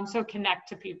 So connect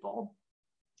to people.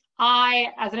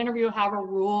 I, as an interviewer, have a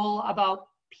rule about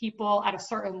people at a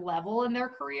certain level in their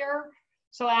career.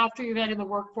 So after you've been in the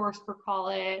workforce for, call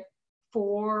it 4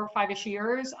 or 5-ish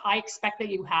years, I expect that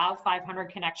you have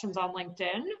 500 connections on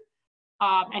LinkedIn.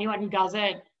 Anyone who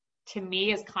doesn't, to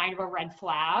me, is kind of a red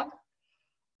flag.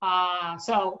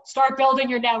 So start building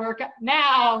your network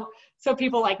now so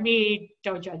people like me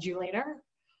don't judge you later.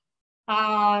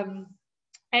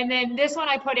 And then this one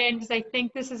I put in because I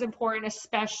think this is important,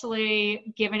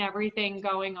 especially given everything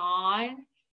going on,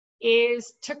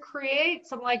 is to create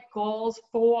some like goals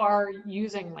for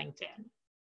using LinkedIn.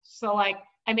 So like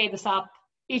I made this up.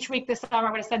 Each week this summer,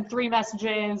 I'm going to send 3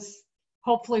 messages.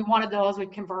 Hopefully one of those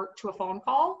would convert to a phone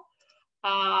call.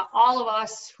 All of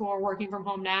us who are working from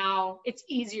home now, it's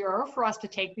easier for us to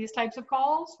take these types of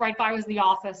calls, right? If I was in the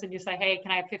office and you say, hey,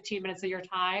 can I have 15 minutes of your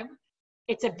time?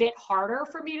 It's a bit harder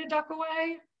for me to duck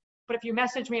away. But if you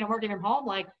message me and I'm working from home,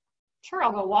 like, sure,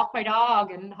 I'll go walk my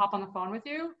dog and hop on the phone with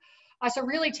you. So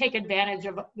really take advantage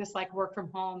of this like work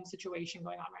from home situation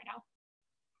going on right now.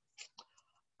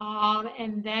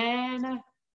 And then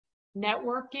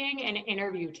networking and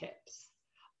interview tips.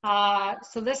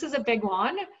 So this is a big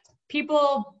one.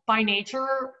 People by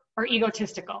nature are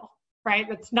egotistical, right?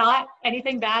 It's not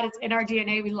anything bad. It's in our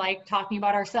DNA. We like talking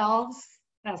about ourselves.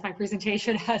 As my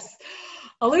presentation has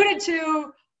alluded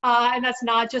to. And that's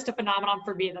not just a phenomenon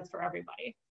for me, that's for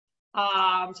everybody.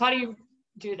 So how do you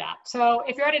do that? So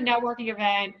if you're at a networking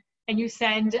event and you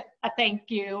send a thank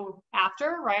you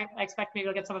after, right? I expect maybe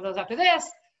you'll get some of those after this.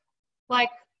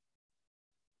 Like,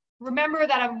 remember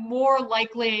that I'm more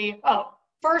likely,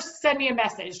 first send me a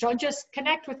message. Don't just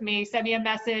connect with me, send me a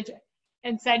message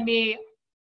and send me,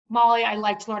 Molly, I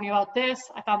liked learning about this.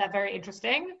 I found that very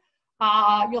interesting.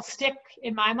 You'll stick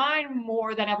in my mind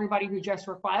more than everybody who just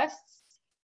requests.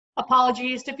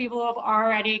 Apologies to people who have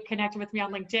already connected with me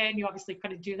on LinkedIn. You obviously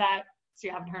couldn't do that, so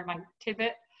you haven't heard my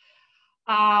tidbit.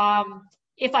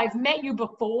 If I've met you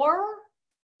before,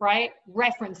 right?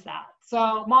 Reference that.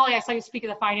 So Molly, I saw you speak at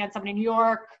the Finance Summit in New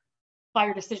York. Thought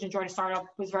your decision to join a startup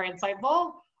was very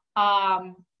insightful.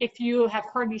 If you have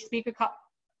heard me speak,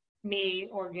 me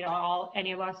or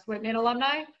any of us Whitman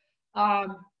alumni,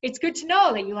 it's good to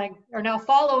know that you are now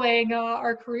following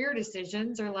our career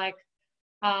decisions, or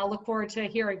look forward to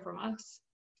hearing from us.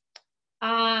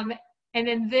 And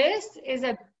then this is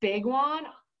a big one.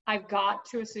 I've got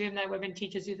to assume that Whitman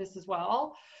teaches you this as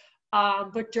well.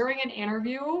 But during an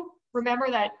interview, remember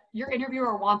that your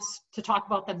interviewer wants to talk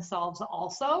about themselves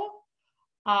also.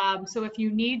 So if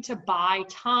you need to buy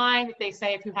time, if they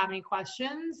say if you have any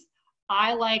questions,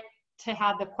 I like to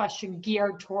have the question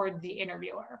geared toward the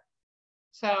interviewer.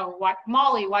 So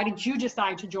Molly, why did you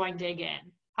decide to join Dig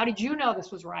In? How did you know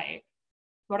this was right?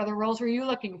 What other roles were you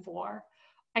looking for?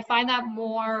 I find that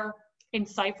more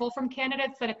insightful from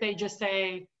candidates than if they just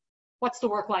say, what's the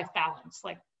work-life balance?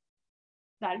 Like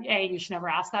that, A, you should never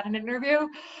ask that in an interview.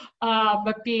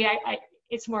 But B,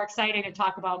 it's more exciting to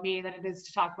talk about me than it is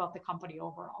to talk about the company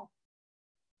overall.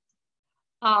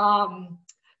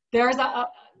 There's a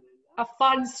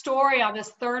fun story on this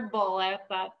third bullet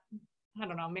that, I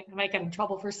don't know, I might get in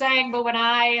trouble for saying, but when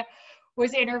I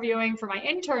was interviewing for my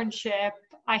internship,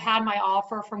 I had my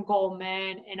offer from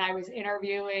Goldman and I was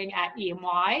interviewing at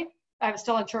EY. I was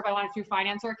still unsure if I wanted to do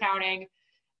finance or accounting.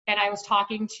 And I was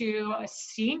talking to a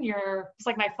senior, it's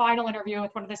like my final interview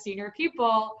with one of the senior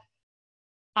people.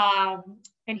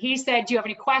 And he said, do you have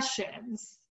any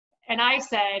questions? And I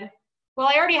said, well,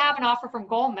 I already have an offer from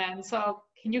Goldman, so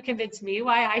can you convince me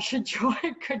why I should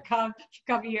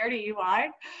come here to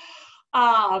EY?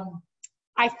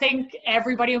 I think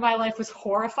everybody in my life was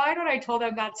horrified when I told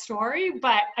them that story,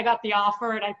 but I got the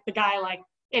offer and the guy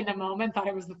in the moment thought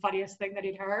it was the funniest thing that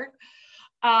he'd heard.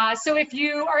 So if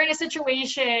you are in a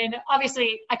situation,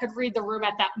 obviously I could read the room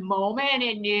at that moment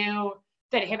and knew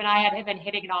that him and I had been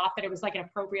hitting it off, that it was an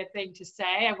appropriate thing to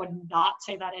say. I would not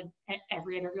say that in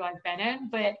every interview I've been in,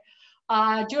 but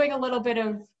doing a little bit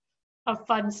of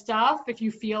fun stuff, if you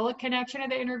feel a connection to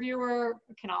the interviewer,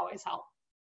 can always help.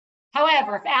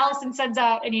 However, if Allison sends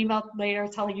out an email later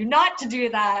telling you not to do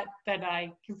that, then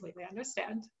I completely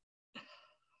understand.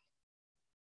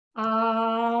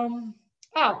 Oh,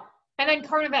 and then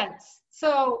current events.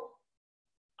 So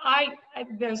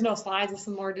there's no slides, this is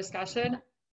more discussion.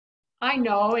 I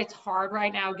know it's hard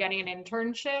right now getting an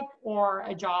internship or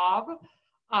a job.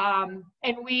 And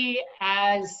we,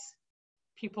 as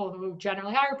people who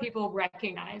generally hire people,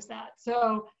 recognize that.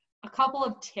 So a couple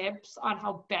of tips on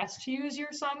how best to use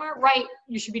your summer, right?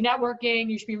 You should be networking,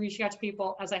 you should be reaching out to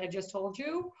people, as I had just told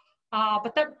you,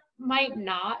 but that might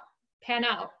not pan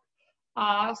out.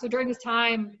 So during this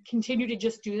time, continue to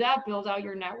just do that, build out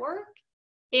your network,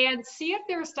 and see if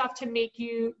there's stuff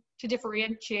to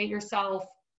differentiate yourself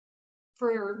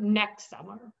for next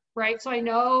summer, right? So I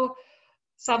know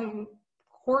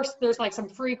there's some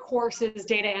free courses,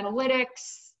 data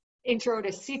analytics, intro to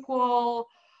SQL,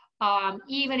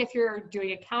 even if you're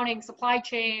doing accounting, supply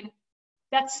chain,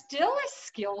 that's still a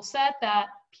skill set that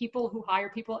people who hire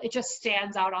people, it just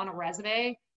stands out on a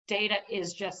resume. Data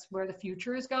is just where the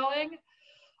future is going.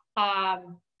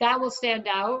 That will stand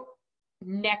out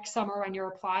next summer when you're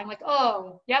applying,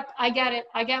 oh, yep, I get it.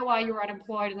 I get why you were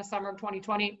unemployed in the summer of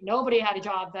 2020. Nobody had a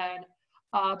job then,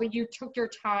 but you took your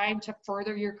time to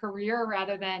further your career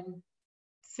rather than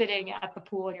sitting at the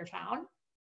pool in your town.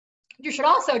 You should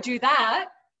also do that,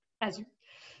 as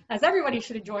everybody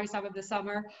should enjoy some of the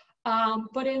summer,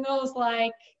 but in those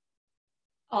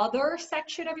other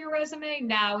section of your resume,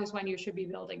 now is when you should be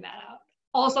building that out.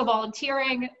 Also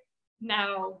volunteering.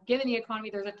 Now, given the economy,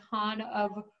 there's a ton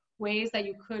of ways that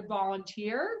you could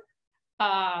volunteer.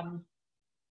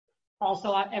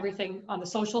 Also, everything on the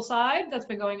social side that's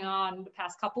been going on the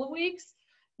past couple of weeks,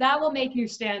 that will make you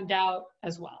stand out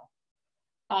as well.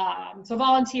 So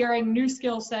volunteering, new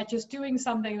skill set, just doing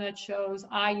something that shows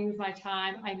I use my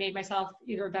time, I made myself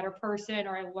either a better person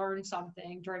or I learned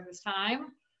something during this time,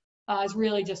 is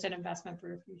really just an investment for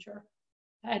your future.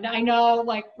 And I know,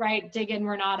 right, Dig In,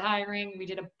 we're not hiring. We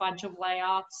did a bunch of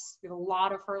layoffs. We have a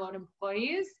lot of furloughed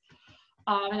employees.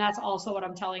 And that's also what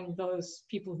I'm telling those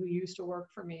people who used to work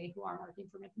for me, who aren't working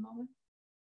for me at the moment.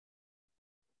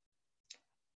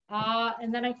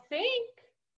 And then I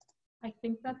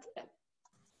think that's it.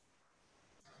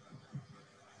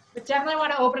 But definitely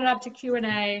want to open it up to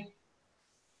Q&A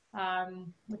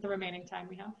with the remaining time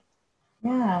we have.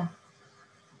 Yeah.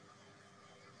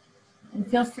 And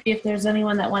feel free if there's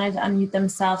anyone that wanted to unmute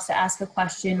themselves to ask a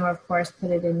question, or of course put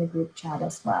it in the group chat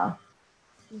as well.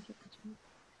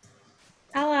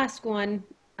 I'll ask one,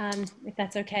 if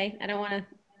that's okay. I don't want to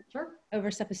Sure.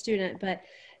 overstep a student, but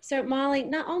so Molly,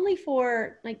 not only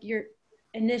for like your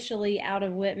initially out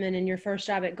of Whitman and your first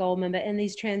job at Goldman, but in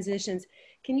these transitions,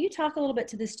 can you talk a little bit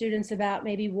to the students about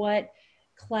maybe what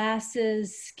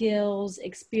classes, skills,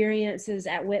 experiences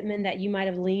at Whitman that you might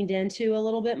have leaned into a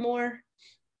little bit more?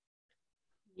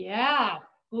 Yeah.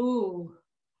 Ooh,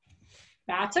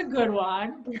 that's a good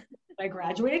one. I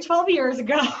graduated 12 years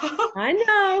ago. I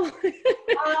know.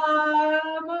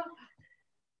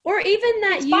 Or even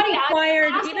that It's you funny,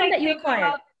 acquired, the even that you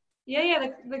acquired.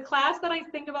 The class that I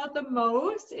think about the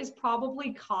most is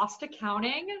probably cost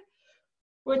accounting,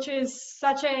 which is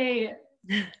such a,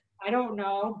 I don't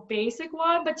know, basic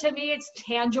one, but to me it's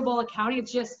tangible accounting.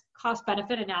 It's just cost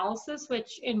benefit analysis,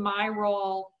 which in my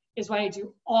role is what I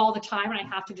do all the time, and I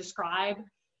have to describe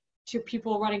to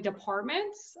people running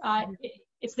departments.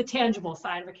 It's the tangible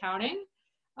side of accounting.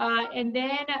 And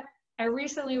then I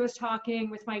recently was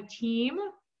talking with my team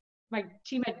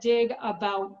at DIG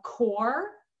about the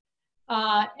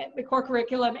core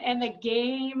curriculum and the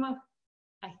game.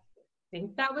 I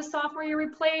think that was sophomore year we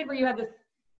played, where you had you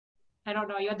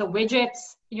had the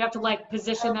widgets, and you have to like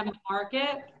position them in the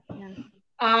market. Yeah.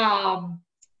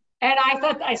 And I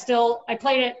thought I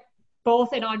played it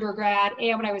both in undergrad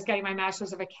and when I was getting my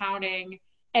master's of accounting.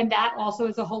 And that also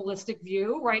is a holistic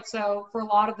view, right? So for a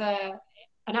lot of the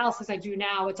analysis I do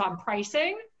now, it's on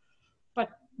pricing, but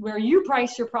where you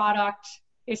price your product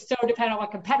is so dependent on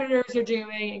what competitors you're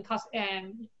doing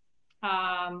and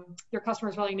your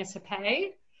customer's willingness to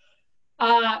pay.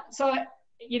 So,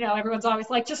 everyone's always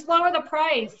like, just lower the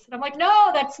price. And I'm like,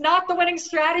 no, that's not the winning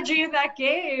strategy in that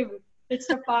game. It's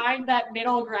to find that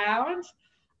middle ground.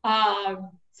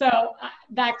 So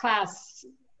that class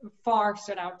far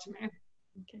stood out to me.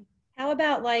 Okay. How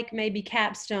about like maybe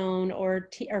capstone or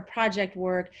project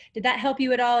work? Did that help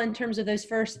you at all in terms of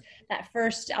that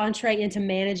first entree into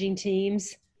managing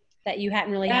teams that you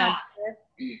hadn't really had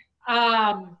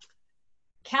before?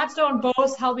 Capstone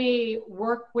both helped me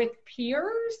work with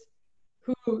peers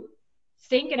who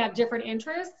think and have different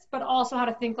interests, but also how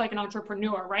to think like an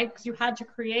entrepreneur, right? Because you had to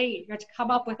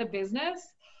come up with a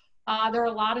business. There are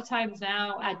a lot of times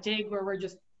now at DIG where we're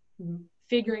just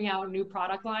figuring out new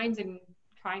product lines and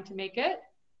trying to make it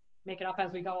up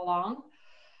as we go along.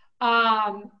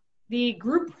 The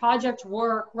group project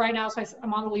work right now, so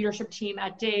I'm on the leadership team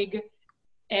at DIG.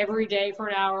 Every day for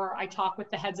an hour, I talk with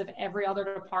the heads of every other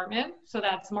department. So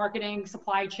that's marketing,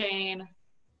 supply chain.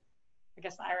 I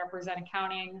guess I represent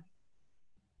accounting.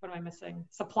 What am I missing?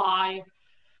 Supply,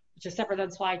 which is separate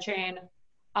than supply chain.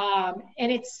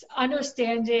 And it's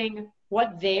understanding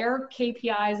what their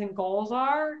KPIs and goals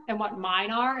are and what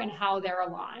mine are and how they're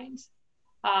aligned.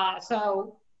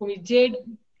 So when we did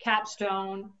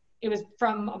capstone, it was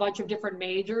from a bunch of different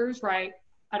majors, right?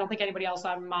 I don't think anybody else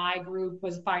on my group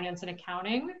was finance and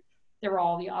accounting. They were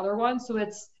all the other ones. So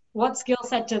it's what skill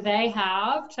set do they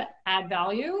have to add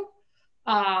value?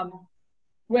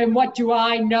 What do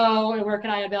I know and where can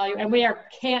I add value? And where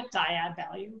can't I add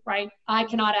value, right? I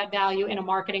cannot add value in a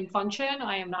marketing function.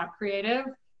 I am not creative,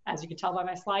 as you can tell by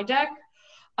my slide deck.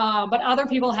 But other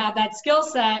people have that skill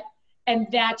set, and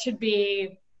they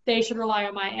should rely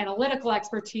on my analytical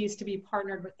expertise to be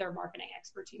partnered with their marketing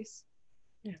expertise.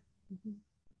 Yeah. Mm-hmm.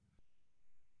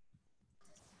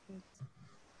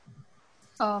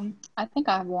 I think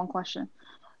I have one question.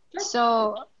 Sure.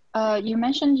 So you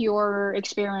mentioned your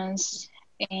experience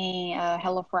in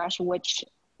HelloFresh, which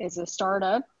is a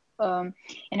startup. And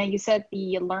then you said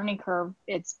the learning curve,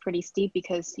 it's pretty steep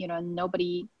because,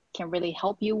 nobody can really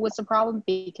help you with the problem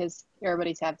because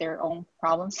everybody's have their own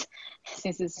problems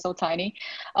since it's so tiny.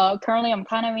 Currently, I'm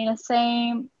kind of in a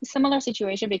similar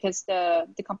situation because the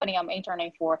company I'm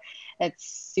interning for,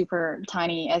 it's super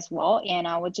tiny as well. And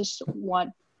I would just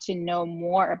want to know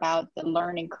more about the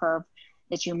learning curve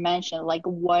that you mentioned.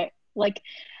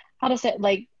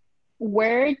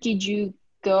 Where did you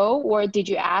go, or did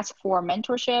you ask for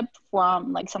mentorship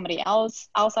from like somebody else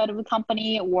outside of the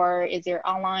company, or is there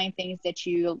online things that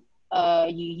you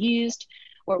used,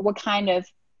 or what kind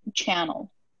of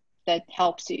channel that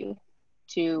helps you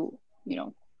to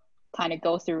kind of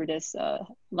go through this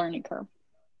learning curve?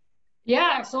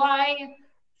 Yeah, so I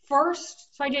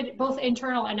did both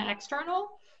internal and external.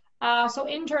 So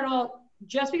internal,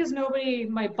 just because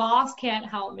my boss can't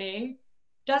help me,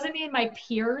 doesn't mean my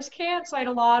peers can't. So I had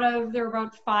there were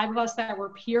about 5 of us that were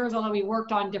peers, although we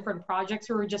worked on different projects.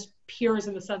 We were just peers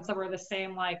in the sense that we're the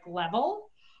same level.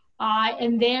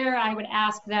 And there I would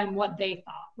ask them what they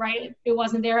thought, right? It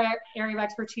wasn't their area of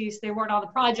expertise. They weren't on the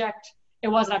project. It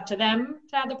wasn't up to them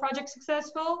to have the project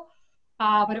successful,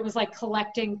 but it was like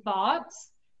collecting thoughts.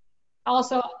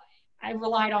 Also, I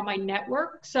relied on my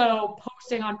network. So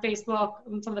posting on Facebook,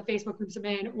 on some of the Facebook groups I'm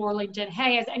in, or LinkedIn,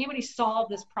 hey, has anybody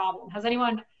solved this problem? Has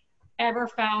anyone ever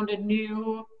found a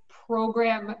new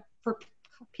program for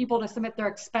people to submit their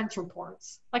expense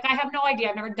reports? Like, I have no idea.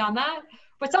 I've never done that.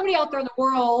 But somebody out there in the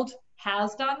world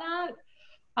has done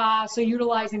that. So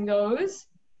utilizing those.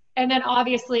 And then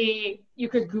obviously you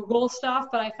could Google stuff,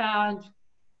 but I found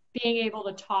being able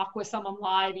to talk with someone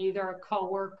live, either a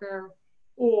coworker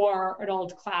or an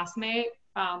old classmate,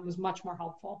 was much more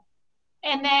helpful.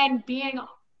 And then being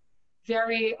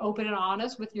very open and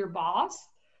honest with your boss,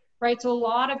 right? So a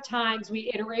lot of times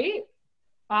we iterate.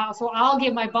 So I'll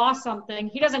give my boss something.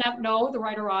 He doesn't know the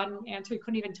right or wrong answer. He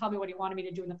couldn't even tell me what he wanted me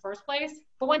to do in the first place.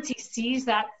 But once he sees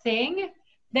that thing,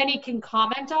 then he can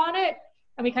comment on it.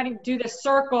 And we kind of do the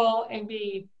circle and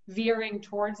be veering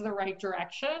towards the right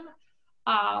direction.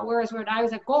 Whereas when I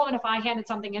was at Goldman, if I handed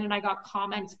something in and I got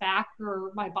comments back,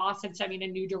 or my boss had sent me in a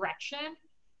new direction,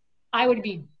 I would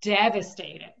be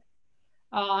devastated.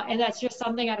 And that's just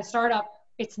something at a startup.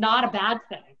 It's not a bad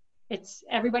thing. It's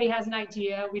everybody has an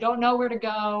idea. We don't know where to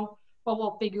go, but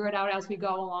we'll figure it out as we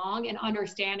go along, and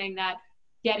understanding that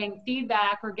getting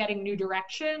feedback or getting new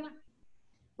direction,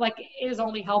 like, is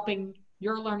only helping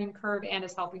your learning curve and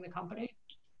is helping the company.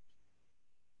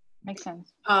 Makes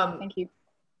sense. Thank you.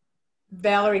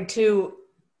 Valerie, too,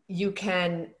 you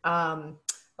can, a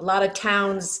lot of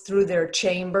towns through their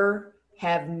chamber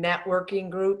have networking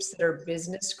groups that are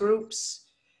business groups,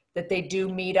 that they do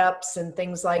meetups and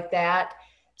things like that,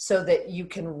 so that you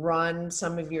can run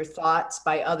some of your thoughts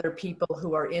by other people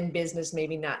who are in business,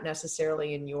 maybe not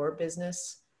necessarily in your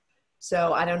business.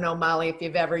 So I don't know, Molly, if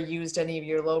you've ever used any of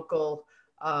your local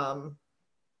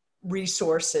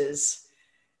resources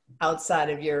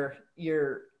outside of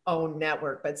your own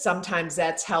network, but sometimes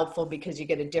that's helpful because you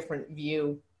get a different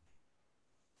view.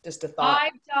 Just a thought.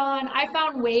 I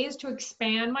found ways to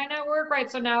expand my network,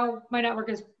 right? So now my network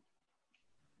is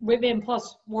Whitman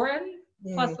plus Warren,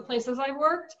 plus the places I've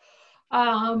worked.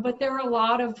 But there are a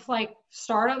lot of like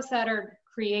startups that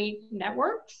create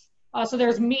networks. So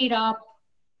there's Meetup.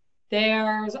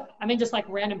 I'm in just like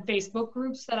random Facebook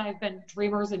groups that I've been,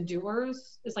 Dreamers and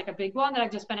Doers is like a big one that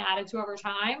I've just been added to over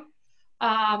time.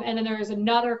 And then there's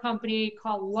another company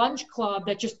called Lunch Club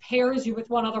that just pairs you with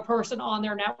one other person on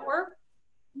their network.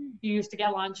 You used to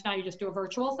get lunch, now you just do a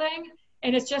virtual thing.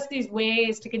 And it's just these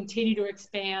ways to continue to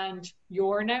expand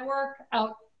your network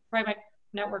out. Right, my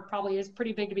network probably is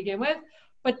pretty big to begin with,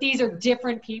 but these are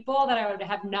different people that I would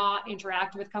have not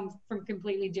interacted with, come from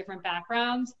completely different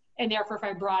backgrounds. And therefore, if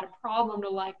I brought a problem to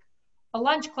like a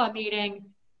lunch club meeting,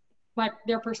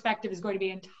 their perspective is going to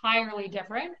be entirely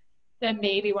different than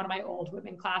maybe one of my old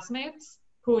women classmates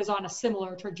who is on a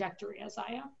similar trajectory as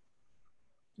I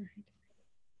am.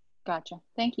 Gotcha.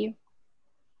 Thank you.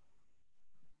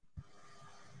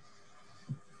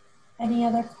 Any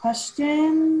other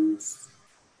questions?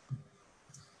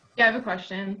 Yeah, I have a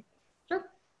question. Sure.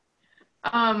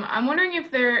 I'm wondering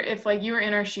if like you were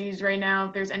in our shoes right now,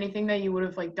 if there's anything that you would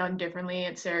have like done differently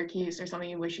at Syracuse, or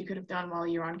something you wish you could have done while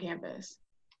you were on campus.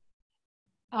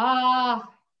 So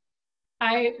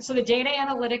the data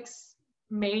analytics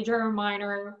major or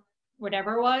minor,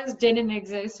 whatever it was, didn't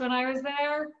exist when I was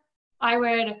there. I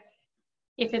would,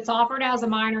 if it's offered as a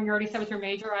minor and you're already set with your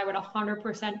major, I would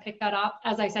 100% pick that up.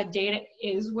 As I said, data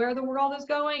is where the world is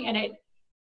going, and it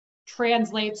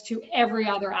translates to every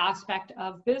other aspect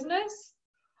of business.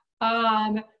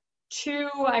 Two,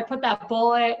 I put that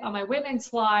bullet on my women's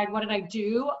slide. What did I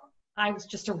do? I was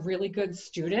just a really good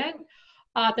student.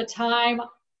 At the time,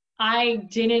 I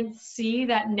didn't see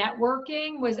that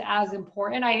networking was as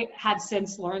important. I had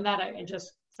since learned that. I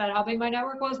just said how big my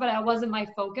network was, but that wasn't my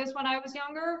focus when I was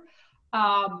younger.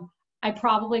 I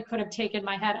probably could have taken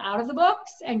my head out of the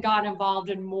books and got involved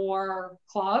in more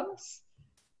clubs.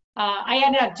 I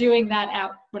ended up doing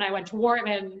that when I went to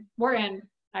Wharton.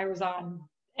 I was on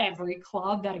every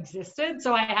club that existed,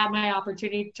 so I had my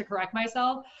opportunity to correct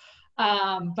myself.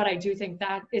 But I do think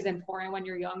that is important when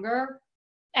you're younger.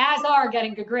 As are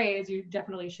getting good grades. You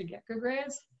definitely should get good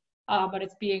grades, but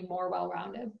it's being more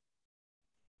well-rounded.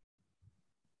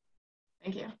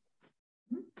 Thank you.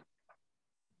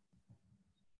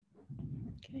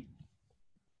 Okay.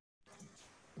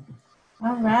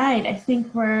 All right, I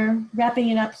think we're wrapping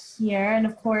it up here. And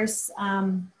of course,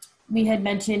 we had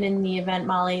mentioned in the event,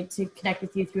 Molly, to connect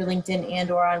with you through LinkedIn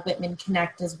and or on Whitman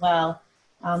Connect as well,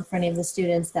 for any of the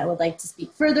students that would like to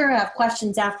speak further, have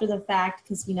questions after the fact,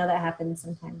 because we know that happens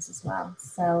sometimes as well.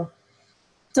 So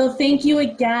So thank you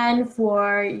again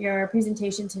for your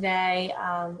presentation today.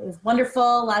 It was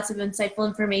wonderful, lots of insightful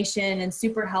information and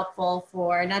super helpful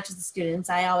for not just the students.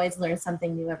 I always learn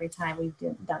something new every time we've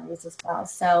done these as well.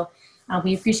 So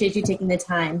we appreciate you taking the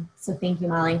time. So thank you,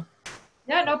 Molly.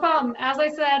 Yeah, no problem. As I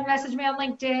said, message me on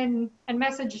LinkedIn and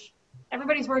message,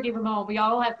 everybody's working from home. We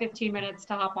all have 15 minutes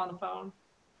to hop on the phone.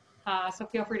 So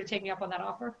feel free to take me up on that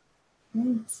offer.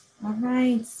 Great. All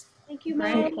right. Thank you,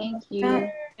 Molly. Thank you.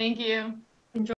 Thank you.